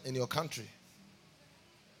arrest them in your country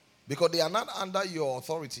because they are not under your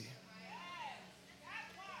authority.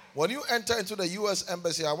 When you enter into the U.S.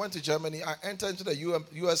 Embassy, I went to Germany, I entered into the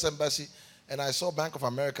U.S. Embassy and I saw Bank of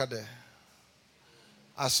America there.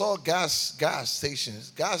 I saw gas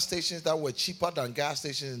stations that were cheaper than gas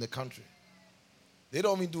stations in the country. They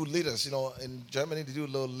don't even do liters. You know, in Germany, they do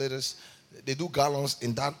little liters. They do gallons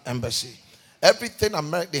in that embassy. Everything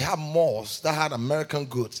they have malls that had American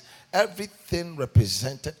goods. Everything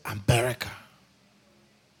represented America.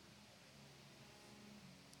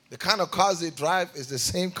 The kind of cars they drive is the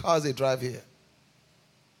same cars they drive here.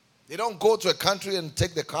 They don't go to a country and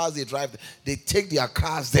take the cars they drive. They take their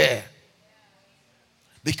cars there.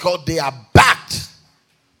 Because they are backed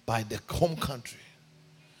by the home country.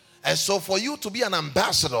 And so for you to be an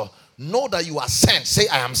ambassador, know that you are sent. Say,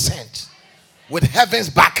 I am sent. With heaven's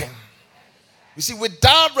backing. You see,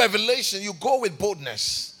 without revelation, you go with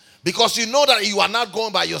boldness. Because you know that you are not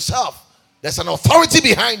going by yourself. There's an authority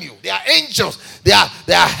behind you. There are angels. There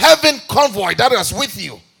are heaven convoy that is with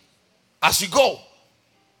you as you go.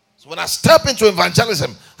 So when I step into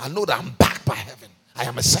evangelism, I know that I'm backed by heaven. I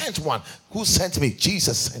am a sent one. Who sent me?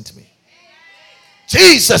 Jesus sent me.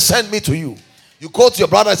 Jesus sent me to you. You go to your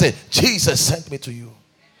brother and say, Jesus sent me to you.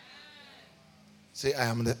 Say,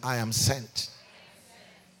 I am sent.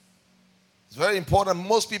 It's very important.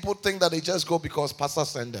 Most people think that they just go because pastor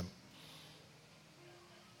sent them.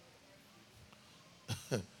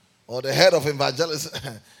 Or the head of evangelism,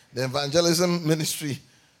 the evangelism ministry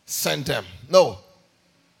sent them. No.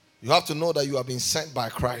 You have to know that you have been sent by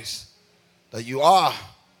Christ. That you are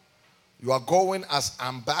going as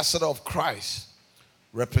ambassador of Christ,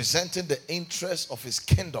 representing the interests of his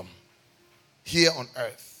kingdom here on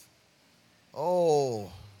earth. Oh,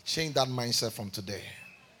 change that mindset from today.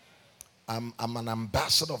 I'm an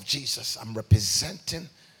ambassador of Jesus. I'm representing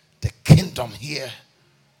the kingdom here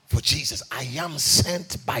for Jesus. I am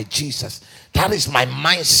sent by Jesus. That is my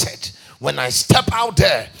mindset. When I step out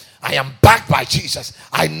there, I am backed by Jesus.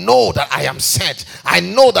 I know that I am sent. I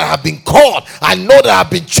know that I have been called. I know that I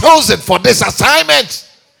have been chosen for this assignment.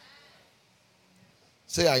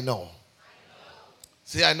 Say, I know.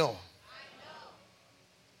 Say, I know.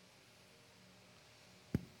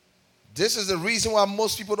 This is the reason why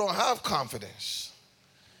most people don't have confidence.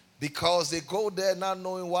 Because they go there not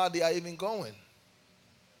knowing why they are even going.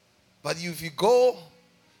 But if you go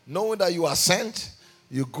knowing that you are sent,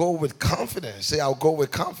 You go with confidence. Say, I'll go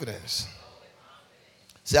with confidence.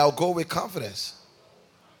 Say, I'll go with confidence.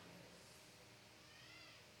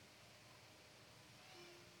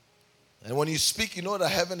 And when you speak, you know that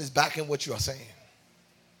heaven is backing what you are saying.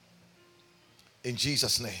 In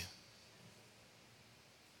Jesus' name.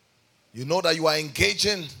 You know that you are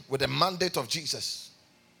engaging with the mandate of Jesus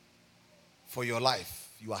for your life.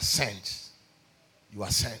 You are sent. You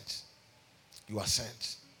are sent. You are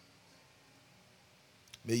sent.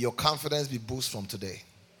 May your confidence be boosted from today.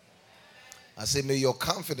 I say, may your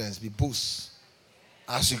confidence be boosted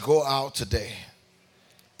as you go out today.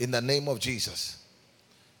 In the name of Jesus.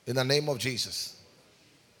 In the name of Jesus.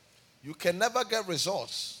 You can never get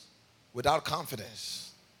results without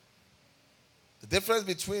confidence. The difference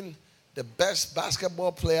between the best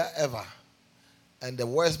basketball player ever and the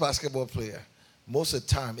worst basketball player, most of the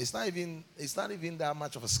time, it's not even that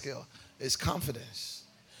much of a skill. It's confidence.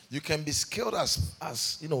 You can be skilled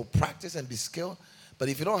as practice and be skilled, but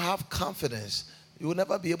if you don't have confidence, you will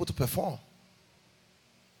never be able to perform.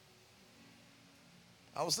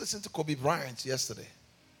 I was listening to Kobe Bryant yesterday,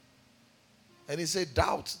 and he said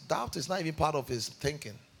doubt is not even part of his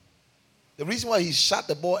thinking. The reason why he shot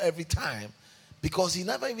the ball every time, because he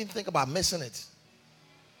never even think about missing it.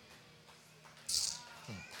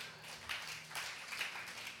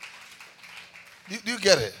 Do you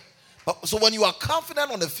get it? So when you are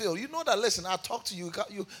confident on the field, you know that, listen, I talk to you,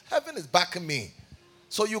 heaven is backing me.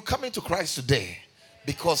 So you come into Christ today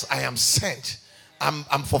because I am sent. I'm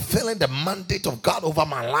fulfilling the mandate of God over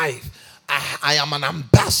my life. I am an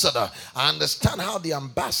ambassador. I understand how the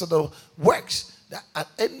ambassador works.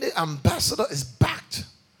 Any ambassador is backed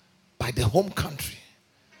by the home country.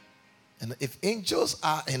 And if angels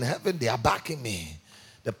are in heaven, they are backing me.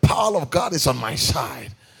 The power of God is on my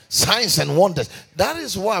side. Signs and wonders. That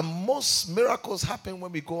is why most miracles happen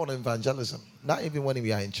when we go on evangelism, not even when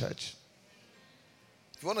we are in church.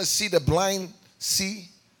 If you want to see the blind see,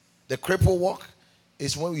 the cripple walk,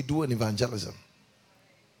 it's when we do an evangelism.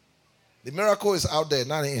 The miracle is out there,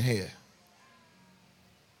 not in here.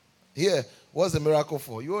 Here, what's the miracle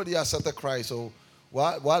for? You already accepted Christ, so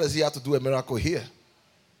why does he have to do a miracle here?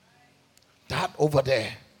 That over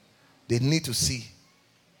there, they need to see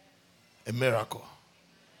a miracle.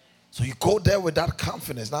 So you go there with that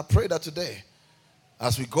confidence. Now I pray that today,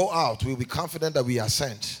 as we go out, we'll be confident that we are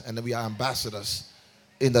sent and that we are ambassadors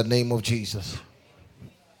in the name of Jesus.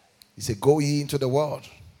 He said, go ye into the world.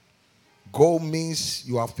 Go means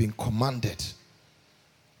you have been commanded.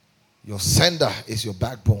 Your sender is your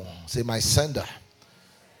backbone. Say, my sender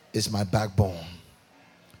is my backbone.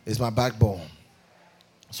 Is my backbone.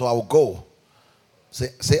 So I will go.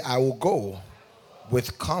 Say, I will go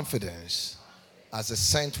with confidence as a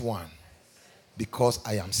sent one because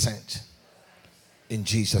I am sent. In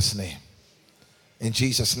Jesus' name. In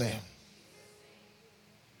Jesus' name.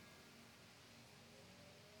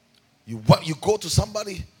 You go to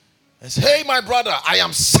somebody and say, hey, my brother, I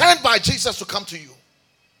am sent by Jesus to come to you.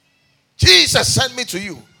 Jesus sent me to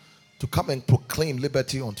you to come and proclaim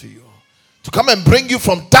liberty unto you, to come and bring you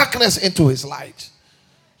from darkness into his light.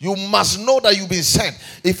 You must know that you've been sent.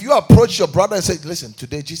 If you approach your brother and say, listen,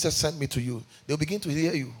 today Jesus sent me to you, they'll begin to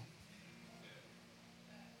hear you.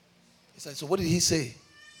 He said, so what did he say?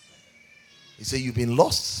 He said, you've been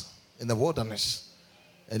lost in the wilderness,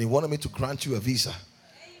 and he wanted me to grant you a visa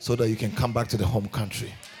so that you can come back to the home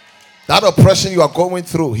country. That oppression you are going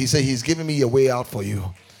through, he said, he's giving me a way out for you.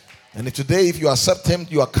 And if today, if you accept him,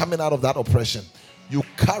 you are coming out of that oppression. You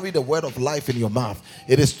carry the word of life in your mouth.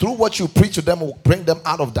 It is through what you preach to them will bring them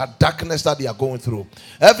out of that darkness that they are going through.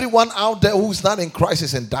 Everyone out there who's not in Christ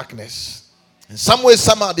is in darkness. In some way,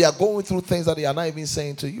 somehow, they are going through things that they are not even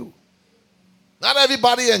saying to you. Not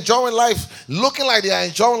everybody enjoying life, looking like they are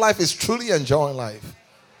enjoying life, is truly enjoying life.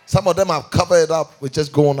 Some of them have covered it up with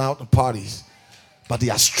just going out and parties. But they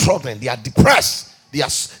are struggling. They are depressed. They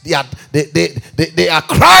are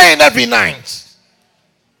crying every night.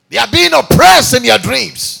 They are being oppressed in their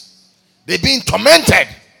dreams. They're being tormented.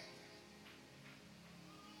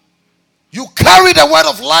 You carry the word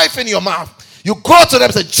of life in your mouth. You go to them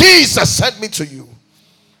and say, Jesus sent me to you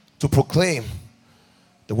to proclaim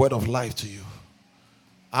the word of life to you.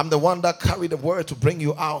 I'm the one that carried the word to bring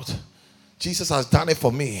you out. Jesus has done it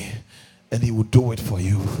for me, and he will do it for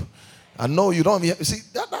you. I know you don't see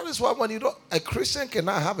that is why when you don't, a Christian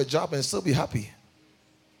cannot have a job and still be happy.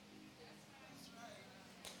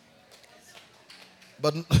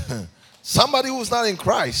 But somebody who's not in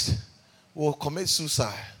Christ will commit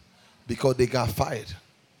suicide because they got fired.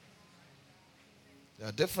 There's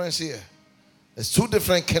a difference here. There's two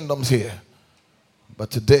different kingdoms here. But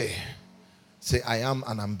today, say, I am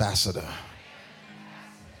an ambassador.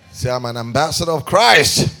 Say, I'm an ambassador of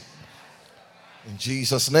Christ. In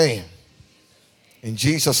Jesus' name. In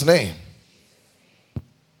Jesus' name.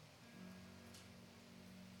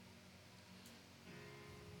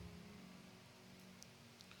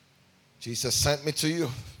 Jesus sent me to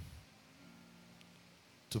you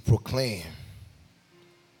to proclaim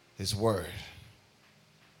his word.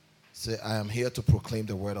 Say, I am here to proclaim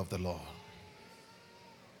the word of the Lord,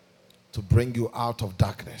 to bring you out of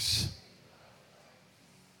darkness.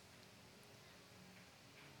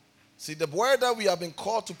 See, the word that we have been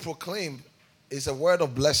called to proclaim is a word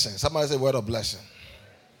of blessing. Somebody say word of blessing.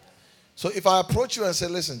 So if I approach you and say,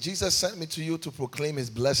 listen, Jesus sent me to you to proclaim his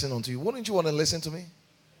blessing unto you, wouldn't you want to listen to me?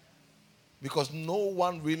 Because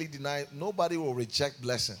nobody will reject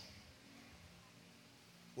blessing.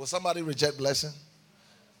 Will somebody reject blessing?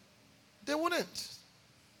 They wouldn't.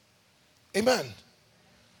 Amen.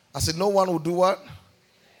 I said, no one will do what?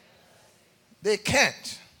 They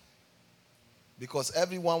can't. Because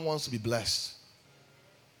everyone wants to be blessed.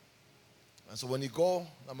 And so when you go,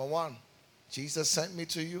 number one, Jesus sent me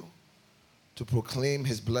to you to proclaim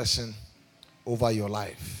his blessing over your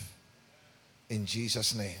life. In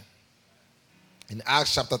Jesus' name. In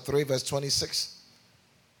Acts chapter 3, verse 26.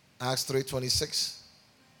 Acts 3:26.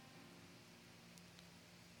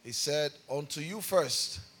 He said, unto you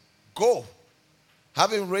first, go.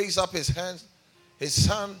 Having raised up his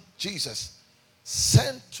son, Jesus,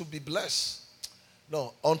 sent to be blessed.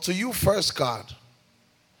 No, unto you first, God.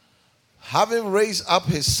 Having raised up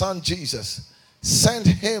his son, Jesus, sent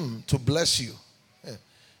him to bless you.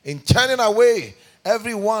 In turning away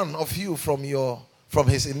every one of you from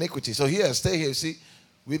his iniquity. So here, stay here. See,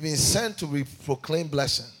 we've been sent to proclaim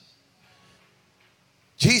blessing.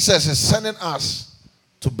 Jesus is sending us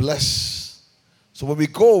to bless. So when we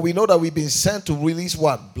go, we know that we've been sent to release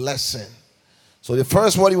what? Blessing. So the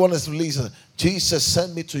first word he wants us to release is, Jesus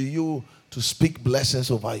sent me to you to speak blessings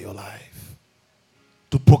over your life.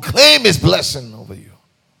 To proclaim his blessing over you.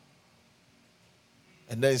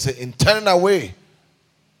 And then he said, in turning away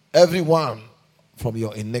everyone from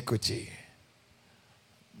your iniquity.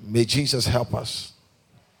 May Jesus help us.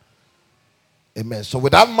 Amen. So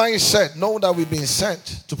with that mindset, know that we've been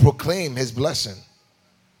sent to proclaim his blessing.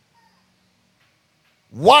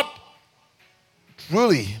 What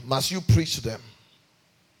truly must you preach to them?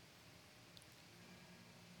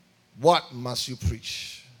 What must you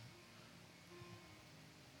preach?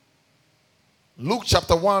 Luke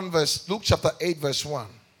chapter 8 verse 1.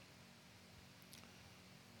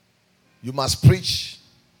 You must preach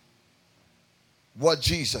what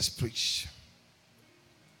Jesus preached.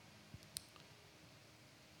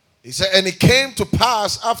 He said, and it came to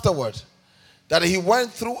pass afterward that he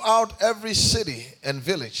went throughout every city and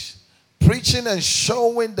village, preaching and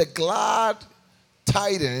showing the glad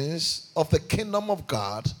tidings of the kingdom of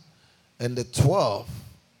God, and the 12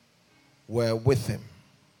 were with him.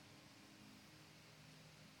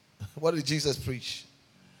 What did Jesus preach?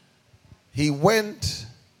 He went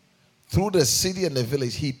through the city and the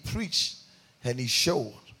village. He preached and he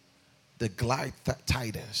showed the glad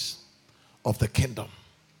tidings of the kingdom.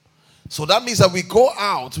 So that means that we go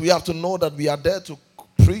out, we have to know that we are there to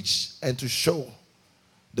preach and to show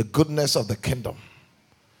the goodness of the kingdom.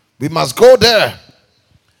 We must go there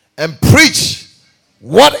and preach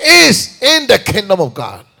what is in the kingdom of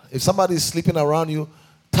God. If somebody is sleeping around you,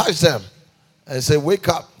 touch them and say, wake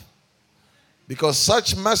up. Because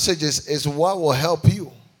such messages is what will help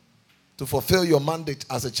you to fulfill your mandate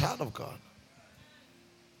as a child of God.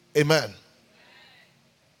 Amen.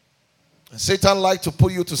 And Satan likes to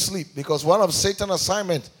put you to sleep, because one of Satan's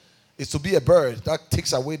assignments is to be a bird that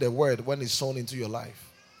takes away the word when it's sown into your life.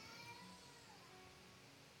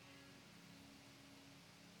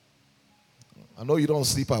 I know you don't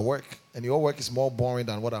sleep at work, and your work is more boring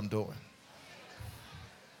than what I'm doing.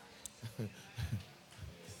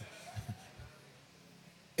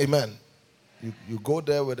 Amen. You go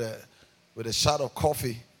there with a shot of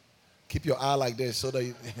coffee. Keep your eye like this so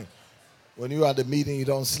that when you're at the meeting, you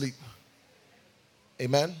don't sleep.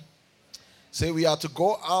 Amen. Say we are to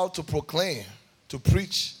go out to proclaim, to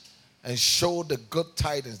preach, and show the good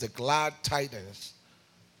tidings, the glad tidings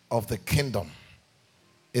of the kingdom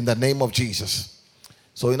in the name of Jesus.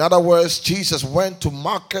 So in other words, Jesus went to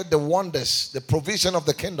market the wonders, the provision of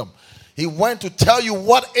the kingdom. He went to tell you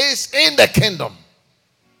what is in the kingdom.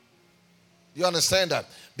 You understand that?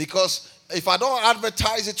 Because if I don't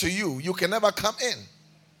advertise it to you, you can never come in.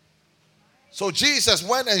 So Jesus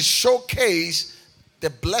went and showcased the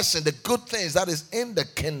blessing, the good things that is in the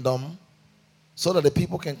kingdom, so that the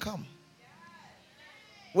people can come.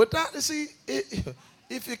 With that, you see,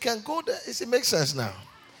 if you can go there, it makes sense now.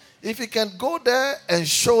 If you can go there and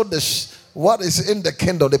show what is in the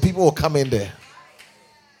kingdom, the people will come in there.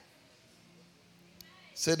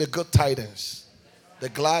 Say the good tidings, the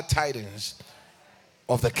glad tidings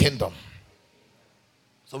of the kingdom.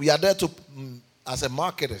 So we are there to, as a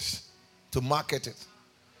marketers, to market it.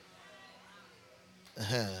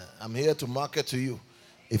 I'm here to market to you.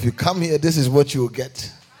 If you come here, this is what you will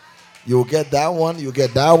get. You will get that one, you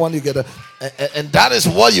get that one, you get that. And that is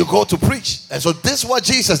what you go to preach. And so this is what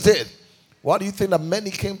Jesus did. Why do you think that many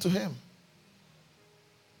came to him?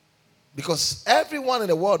 Because everyone in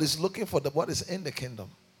the world is looking for what is in the kingdom.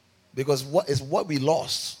 Because what is what we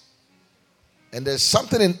lost. And there's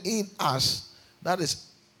something in us that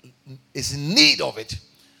is in need of it.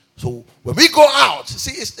 So when we go out,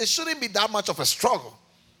 see, it shouldn't be that much of a struggle.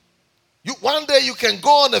 One day you can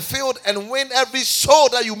go on the field and win every soul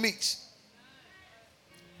that you meet.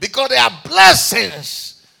 Because there are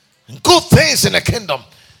blessings and good things in the kingdom.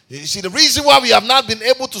 You see, the reason why we have not been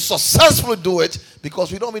able to successfully do it,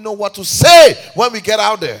 because we don't even know what to say when we get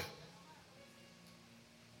out there.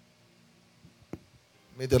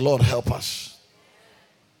 May the Lord help us.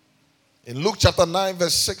 In Luke chapter 9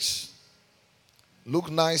 verse 6.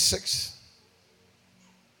 Luke 9:6.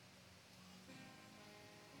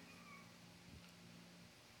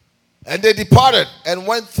 And they departed and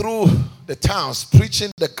went through the towns,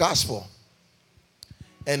 preaching the gospel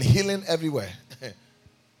and healing everywhere.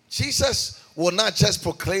 Jesus will not just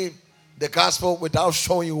proclaim the gospel without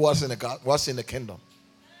showing you what's in the kingdom.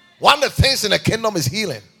 One of the things in the kingdom is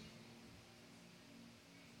healing.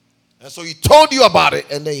 And so he told you about it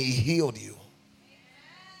and then he healed you.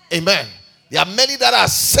 Amen. There are many that are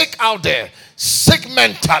sick out there. Sick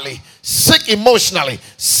mentally, sick emotionally,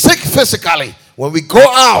 sick physically. When we go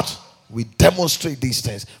out, we demonstrate these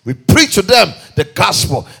things. We preach to them the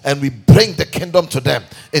gospel and we bring the kingdom to them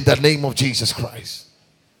in the name of Jesus Christ.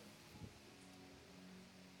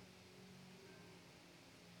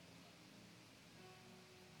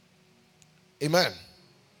 Amen.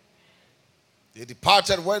 They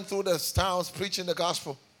departed, went through the towns, preaching the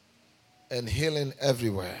gospel and healing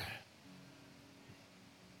everywhere.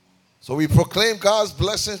 So we proclaim God's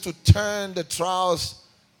blessings to turn the trials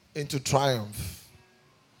into triumph.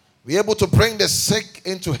 We're able to bring the sick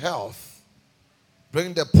into health,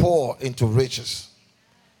 bring the poor into riches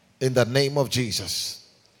in the name of Jesus.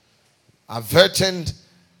 Averting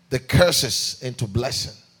the curses into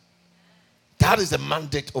blessing. That is the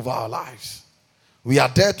mandate of our lives. We are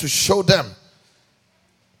there to show them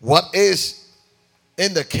what is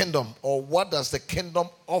in the kingdom, or what does the kingdom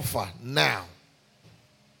offer now.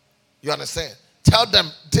 You understand? Tell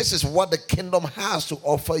them this is what the kingdom has to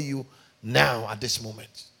offer you now at this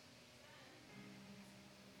moment.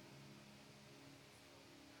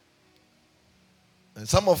 And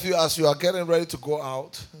some of you, as you are getting ready to go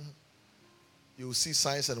out, you will see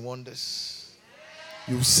signs and wonders.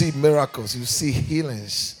 You will see miracles. You will see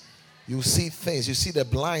healings. You will see things. You see the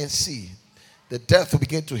blind see. The deaf will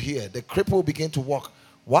begin to hear. The cripple will begin to walk.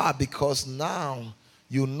 Why? Because now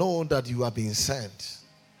you know that you are being sent.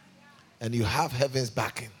 And you have heaven's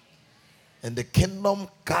backing. And the kingdom,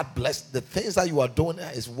 God bless. The things that you are doing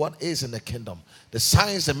is what is in the kingdom. The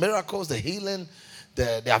signs, the miracles, the healing,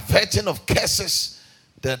 the averting of curses,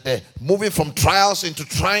 the moving from trials into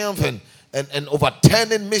triumph and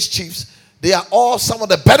overturning mischiefs. They are all some of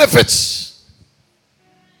the benefits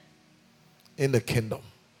in the kingdom.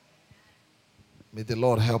 May the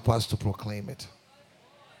Lord help us to proclaim it.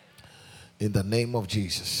 In the name of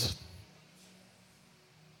Jesus.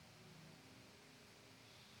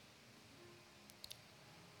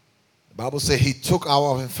 The Bible says he took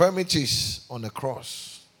our infirmities on the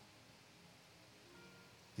cross.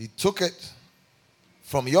 He took it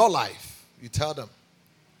from your life. You tell them,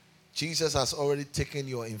 Jesus has already taken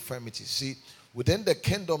your infirmities. See, within the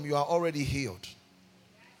kingdom, you are already healed.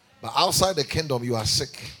 But outside the kingdom, you are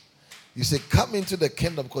sick. You say, come into the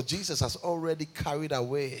kingdom because Jesus has already carried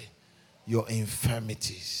away your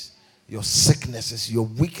infirmities, your sicknesses, your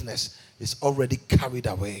weakness is already carried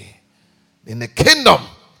away. In the kingdom,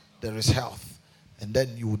 there is health. And then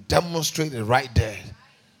you demonstrate it right there.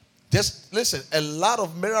 Just listen, a lot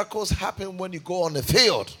of miracles happen when you go on the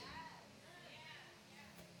field.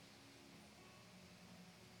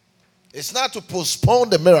 It's not to postpone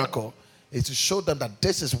the miracle. It's to show them that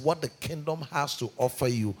this is what the kingdom has to offer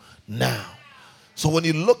you now. So when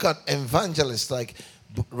you look at evangelists like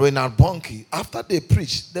Reinhard Bonnke, after they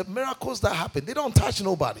preach, the miracles that happen, they don't touch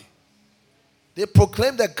nobody. They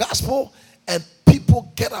proclaim the gospel and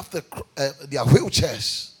people get off their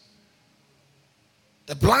wheelchairs.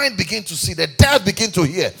 The blind begin to see, the deaf begin to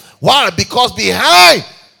hear. Why? Because behind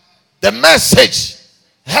the message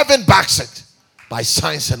Heaven backs it by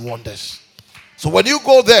signs and wonders. So when you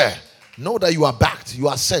go there, know that you are backed. You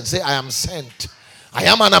are sent. Say, I am sent. I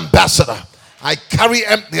am an ambassador. I carry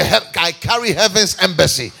heaven's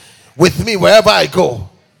embassy with me wherever I go.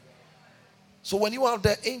 So when you are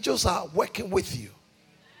there, angels are working with you.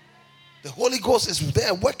 The Holy Ghost is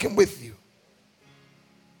there working with you.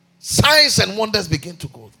 Signs and wonders begin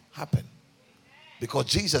to happen. Because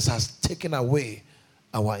Jesus has taken away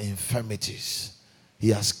our infirmities. He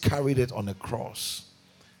has carried it on the cross.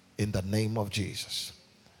 In the name of Jesus.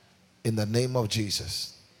 In the name of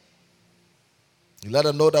Jesus. You let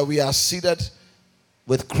them know that we are seated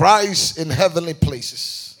with Christ in heavenly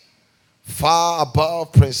places, far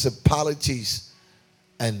above principalities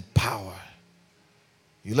and power.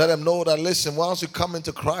 You let them know that, listen, once you come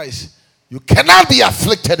into Christ, you cannot be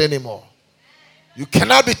afflicted anymore. You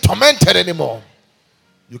cannot be tormented anymore.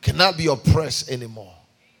 You cannot be oppressed anymore.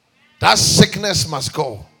 That sickness must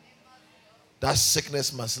go. That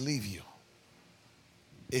sickness must leave you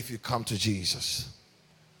if you come to Jesus.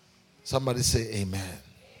 Somebody say amen.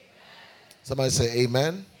 Somebody say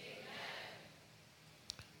amen.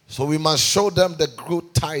 So we must show them the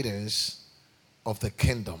good tidings of the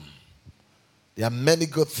kingdom. There are many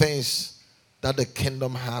good things that the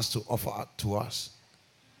kingdom has to offer to us.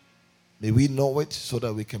 May we know it so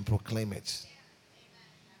that we can proclaim it.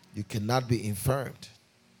 You cannot be infirmed.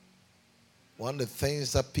 One of the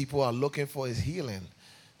things that people are looking for is healing.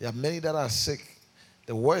 There are many that are sick.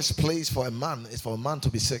 The worst place for a man is for a man to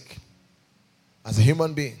be sick. As a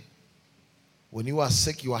human being, when you are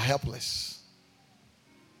sick, you are helpless.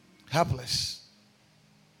 Helpless.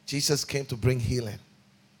 Jesus came to bring healing.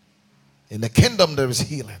 In the kingdom, there is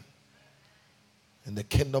healing. In the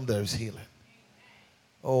kingdom, there is healing.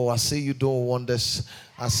 Oh, I see you doing wonders.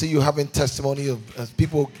 I see you having testimony of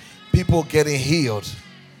people getting healed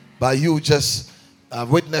by you just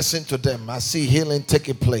witnessing to them. I see healing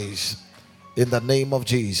taking place in the name of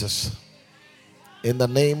Jesus. In the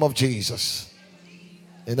name of Jesus.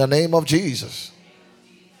 In the name of Jesus.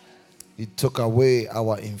 He took away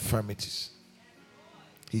our infirmities.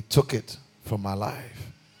 He took it from our life.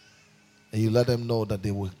 And you let them know that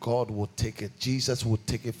God will take it. Jesus will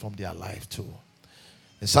take it from their life too.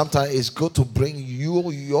 And sometimes it's good to bring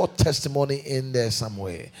your testimony in there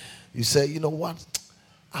somewhere. You say, you know what?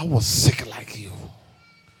 I was sick like you.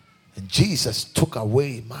 And Jesus took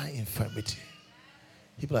away my infirmity.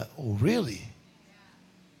 People are like, oh, really?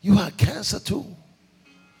 You had cancer too?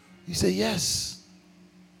 You say, yes.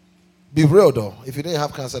 Be real though. If you didn't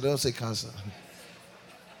have cancer, they don't say cancer.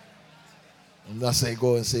 I'm not saying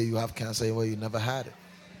go and say you have cancer even though you never had it.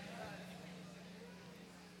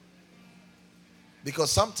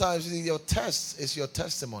 Because sometimes your test is your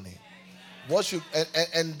testimony.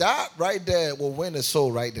 And that right there will win a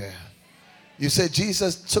soul right there. You say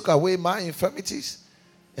Jesus took away my infirmities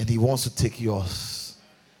and he wants to take yours.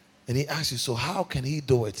 And he asks you, so how can he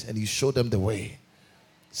do it? And you show them the way.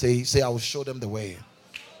 Say, I will show them the way.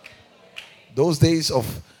 Those days of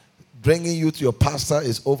bringing you to your pastor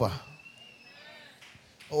is over.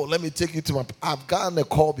 Oh, let me take you to I've gotten a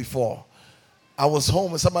call before. I was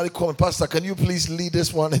home and somebody called me, Pastor, can you please lead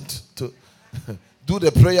this one to do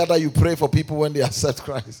the prayer that you pray for people when they accept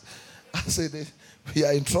Christ? I said, we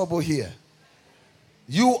are in trouble here.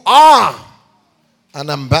 You are an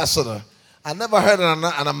ambassador. I never heard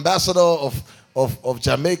an ambassador of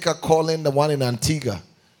Jamaica calling the one in Antigua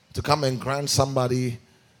to come and grant somebody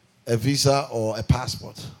a visa or a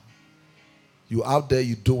passport. You out there,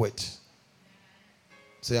 you do it.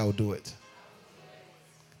 Say, I will do it.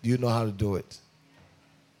 Do you know how to do it?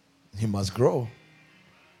 You must grow.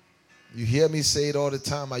 You hear me say it all the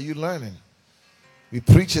time. Are you learning? We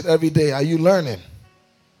preach it every day. Are you learning?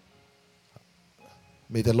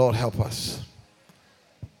 May the Lord help us.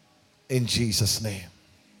 In Jesus' name.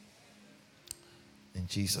 In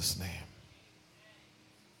Jesus' name.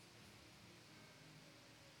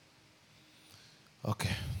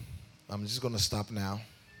 Okay. I'm just going to stop now.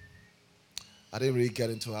 I didn't really get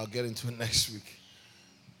into it. I'll get into it next week.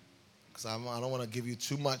 Because I don't want to give you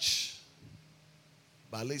too much.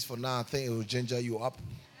 But at least for now, I think it will ginger you up.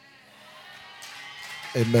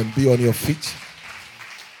 Amen. Be on your feet.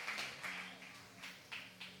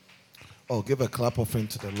 Oh, give a clap offering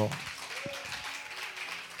to the Lord.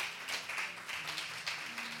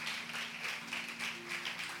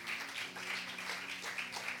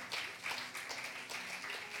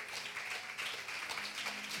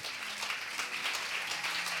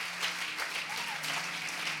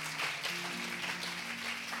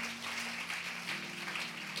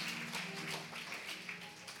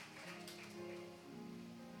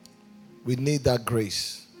 We need that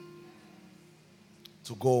grace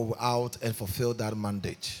to go out and fulfill that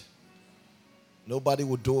mandate. Nobody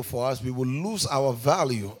will do it for us. We will lose our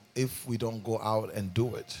value if we don't go out and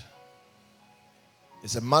do it.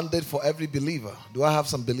 It's a mandate for every believer. Do I have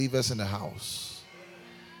some believers in the house?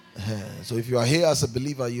 So if you are here as a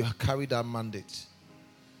believer, you carry that mandate.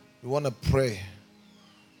 We want to pray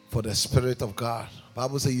for the Spirit of God. The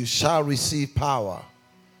Bible says you shall receive power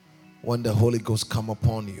when the Holy Ghost come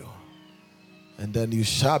upon you. And then you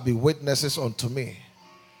shall be witnesses unto me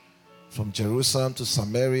from Jerusalem to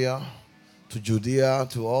Samaria to Judea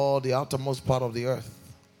to all the outermost part of the earth.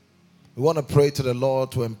 We want to pray to the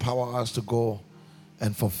Lord to empower us to go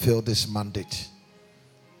and fulfill this mandate.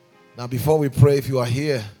 Now before we pray, if you are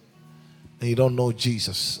here and you don't know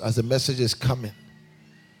Jesus, as the message is coming,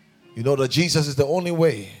 you know that Jesus is the only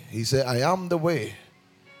way. He said, I am the way,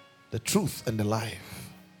 the truth, and the life.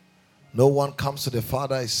 No one comes to the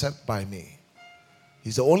Father except by me.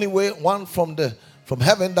 He's the only way, one from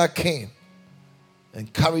heaven that came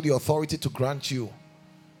and carried the authority to grant you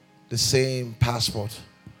the same passport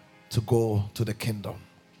to go to the kingdom.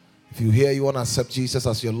 If you hear you want to accept Jesus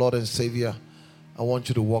as your Lord and Savior, I want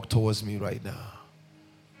you to walk towards me right now.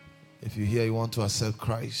 If you hear you want to accept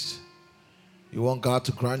Christ, you want God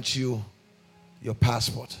to grant you your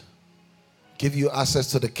passport, give you access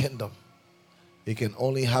to the kingdom. It can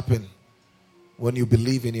only happen when you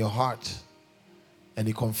believe in your heart and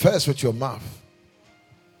you confess with your mouth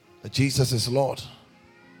that Jesus is Lord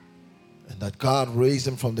and that God raised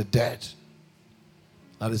him from the dead.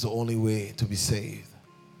 That is the only way to be saved.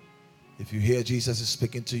 If you hear Jesus is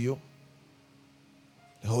speaking to you,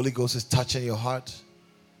 the Holy Ghost is touching your heart,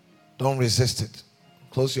 don't resist it.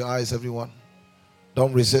 Close your eyes, everyone.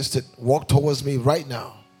 Don't resist it. Walk towards me right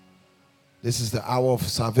now. This is the hour of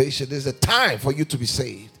salvation. This is the time for you to be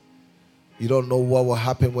saved. You don't know what will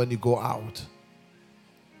happen when you go out.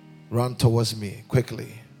 Run towards me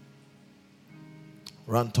quickly.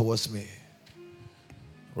 Run towards me.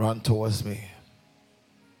 Run towards me.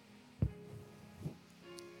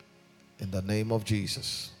 In the name of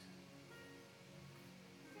Jesus.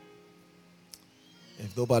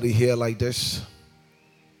 If nobody here like this,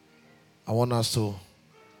 I want us to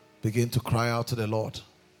begin to cry out to the Lord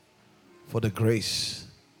for the grace,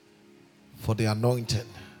 for the anointing,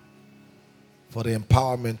 for the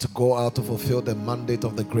empowerment to go out to fulfill the mandate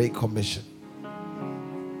of the Great Commission.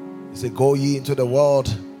 He said, go ye into the world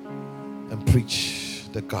and preach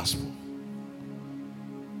the gospel.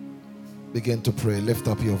 Begin to pray. Lift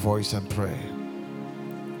up your voice and pray.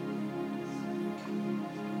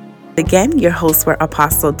 Again, your hosts were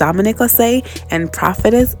Apostle Dominic Osei and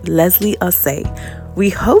Prophetess Leslie Osei. We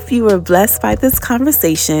hope you were blessed by this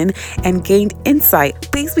conversation and gained insight.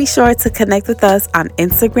 Please be sure to connect with us on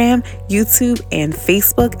Instagram, YouTube, and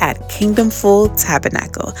Facebook at Kingdom Full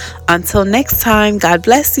Tabernacle. Until next time, God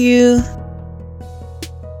bless you.